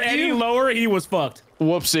fucked up any lower, he was fucked.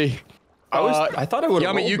 Whoopsie. bit. I thought I would.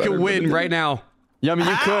 Yummy, you can win right now. Yummy,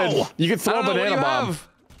 you could. You could I throw a don't know what banana you bomb. have.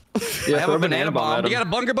 Yeah, I have throw a banana bomb. at You him. got a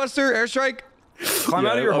bunker buster, airstrike? Climb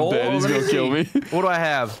out of your I'm hole. dead. He's Let me gonna kill me. What do I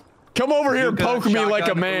have? Come over here and Shotgun, poke me like a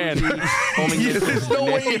shotgun, man. Uzi, There's no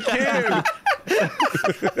way you can.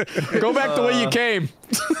 Go back the way you came.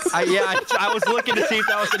 I was looking to see if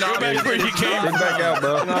that was an option. Bring back out,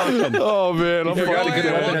 bro. Oh man, I'm You forgot a fucking good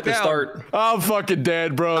dead. weapon at the start. I'm fucking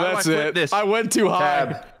dead, bro. How do I That's flip it. this? I went too high.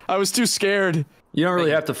 Tab. I was too scared. You don't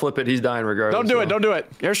really have to flip it. He's dying regardless. Don't do it. so. Don't do it.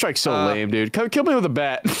 Airstrike's so lame, dude. Kill me with a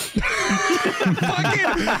bat. Fucking take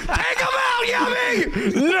him out, Yummy!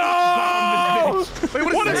 No! Wait,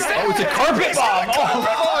 what is that? Oh, it's a carpet bomb.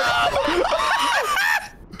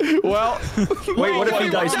 Well, Wait, what if he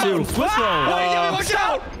dies too? Switch roll. Wait, Yummy, watch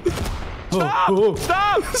out!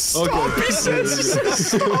 stop, pieces.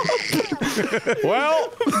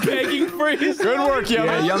 Well, Begging for his good work, Yummy.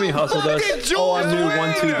 Yeah, Yummy hustled us. Oh, I knew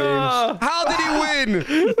 1-2 games. How did he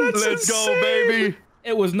win? Let's go, baby.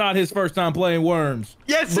 It was not his first time playing Worms.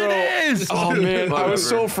 Yes, Bro. it is. Oh man, I was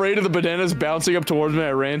so afraid of the bananas bouncing up towards me. I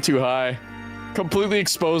ran too high. Completely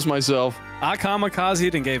exposed myself. I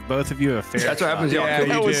kamikazed and gave both of you a fair That's what happens. Yeah, Y'all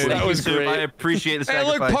kill you me. did. That was I great. appreciate the Hey,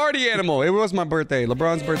 sacrifice. look, party animal. It was my birthday.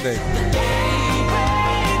 LeBron's birthday.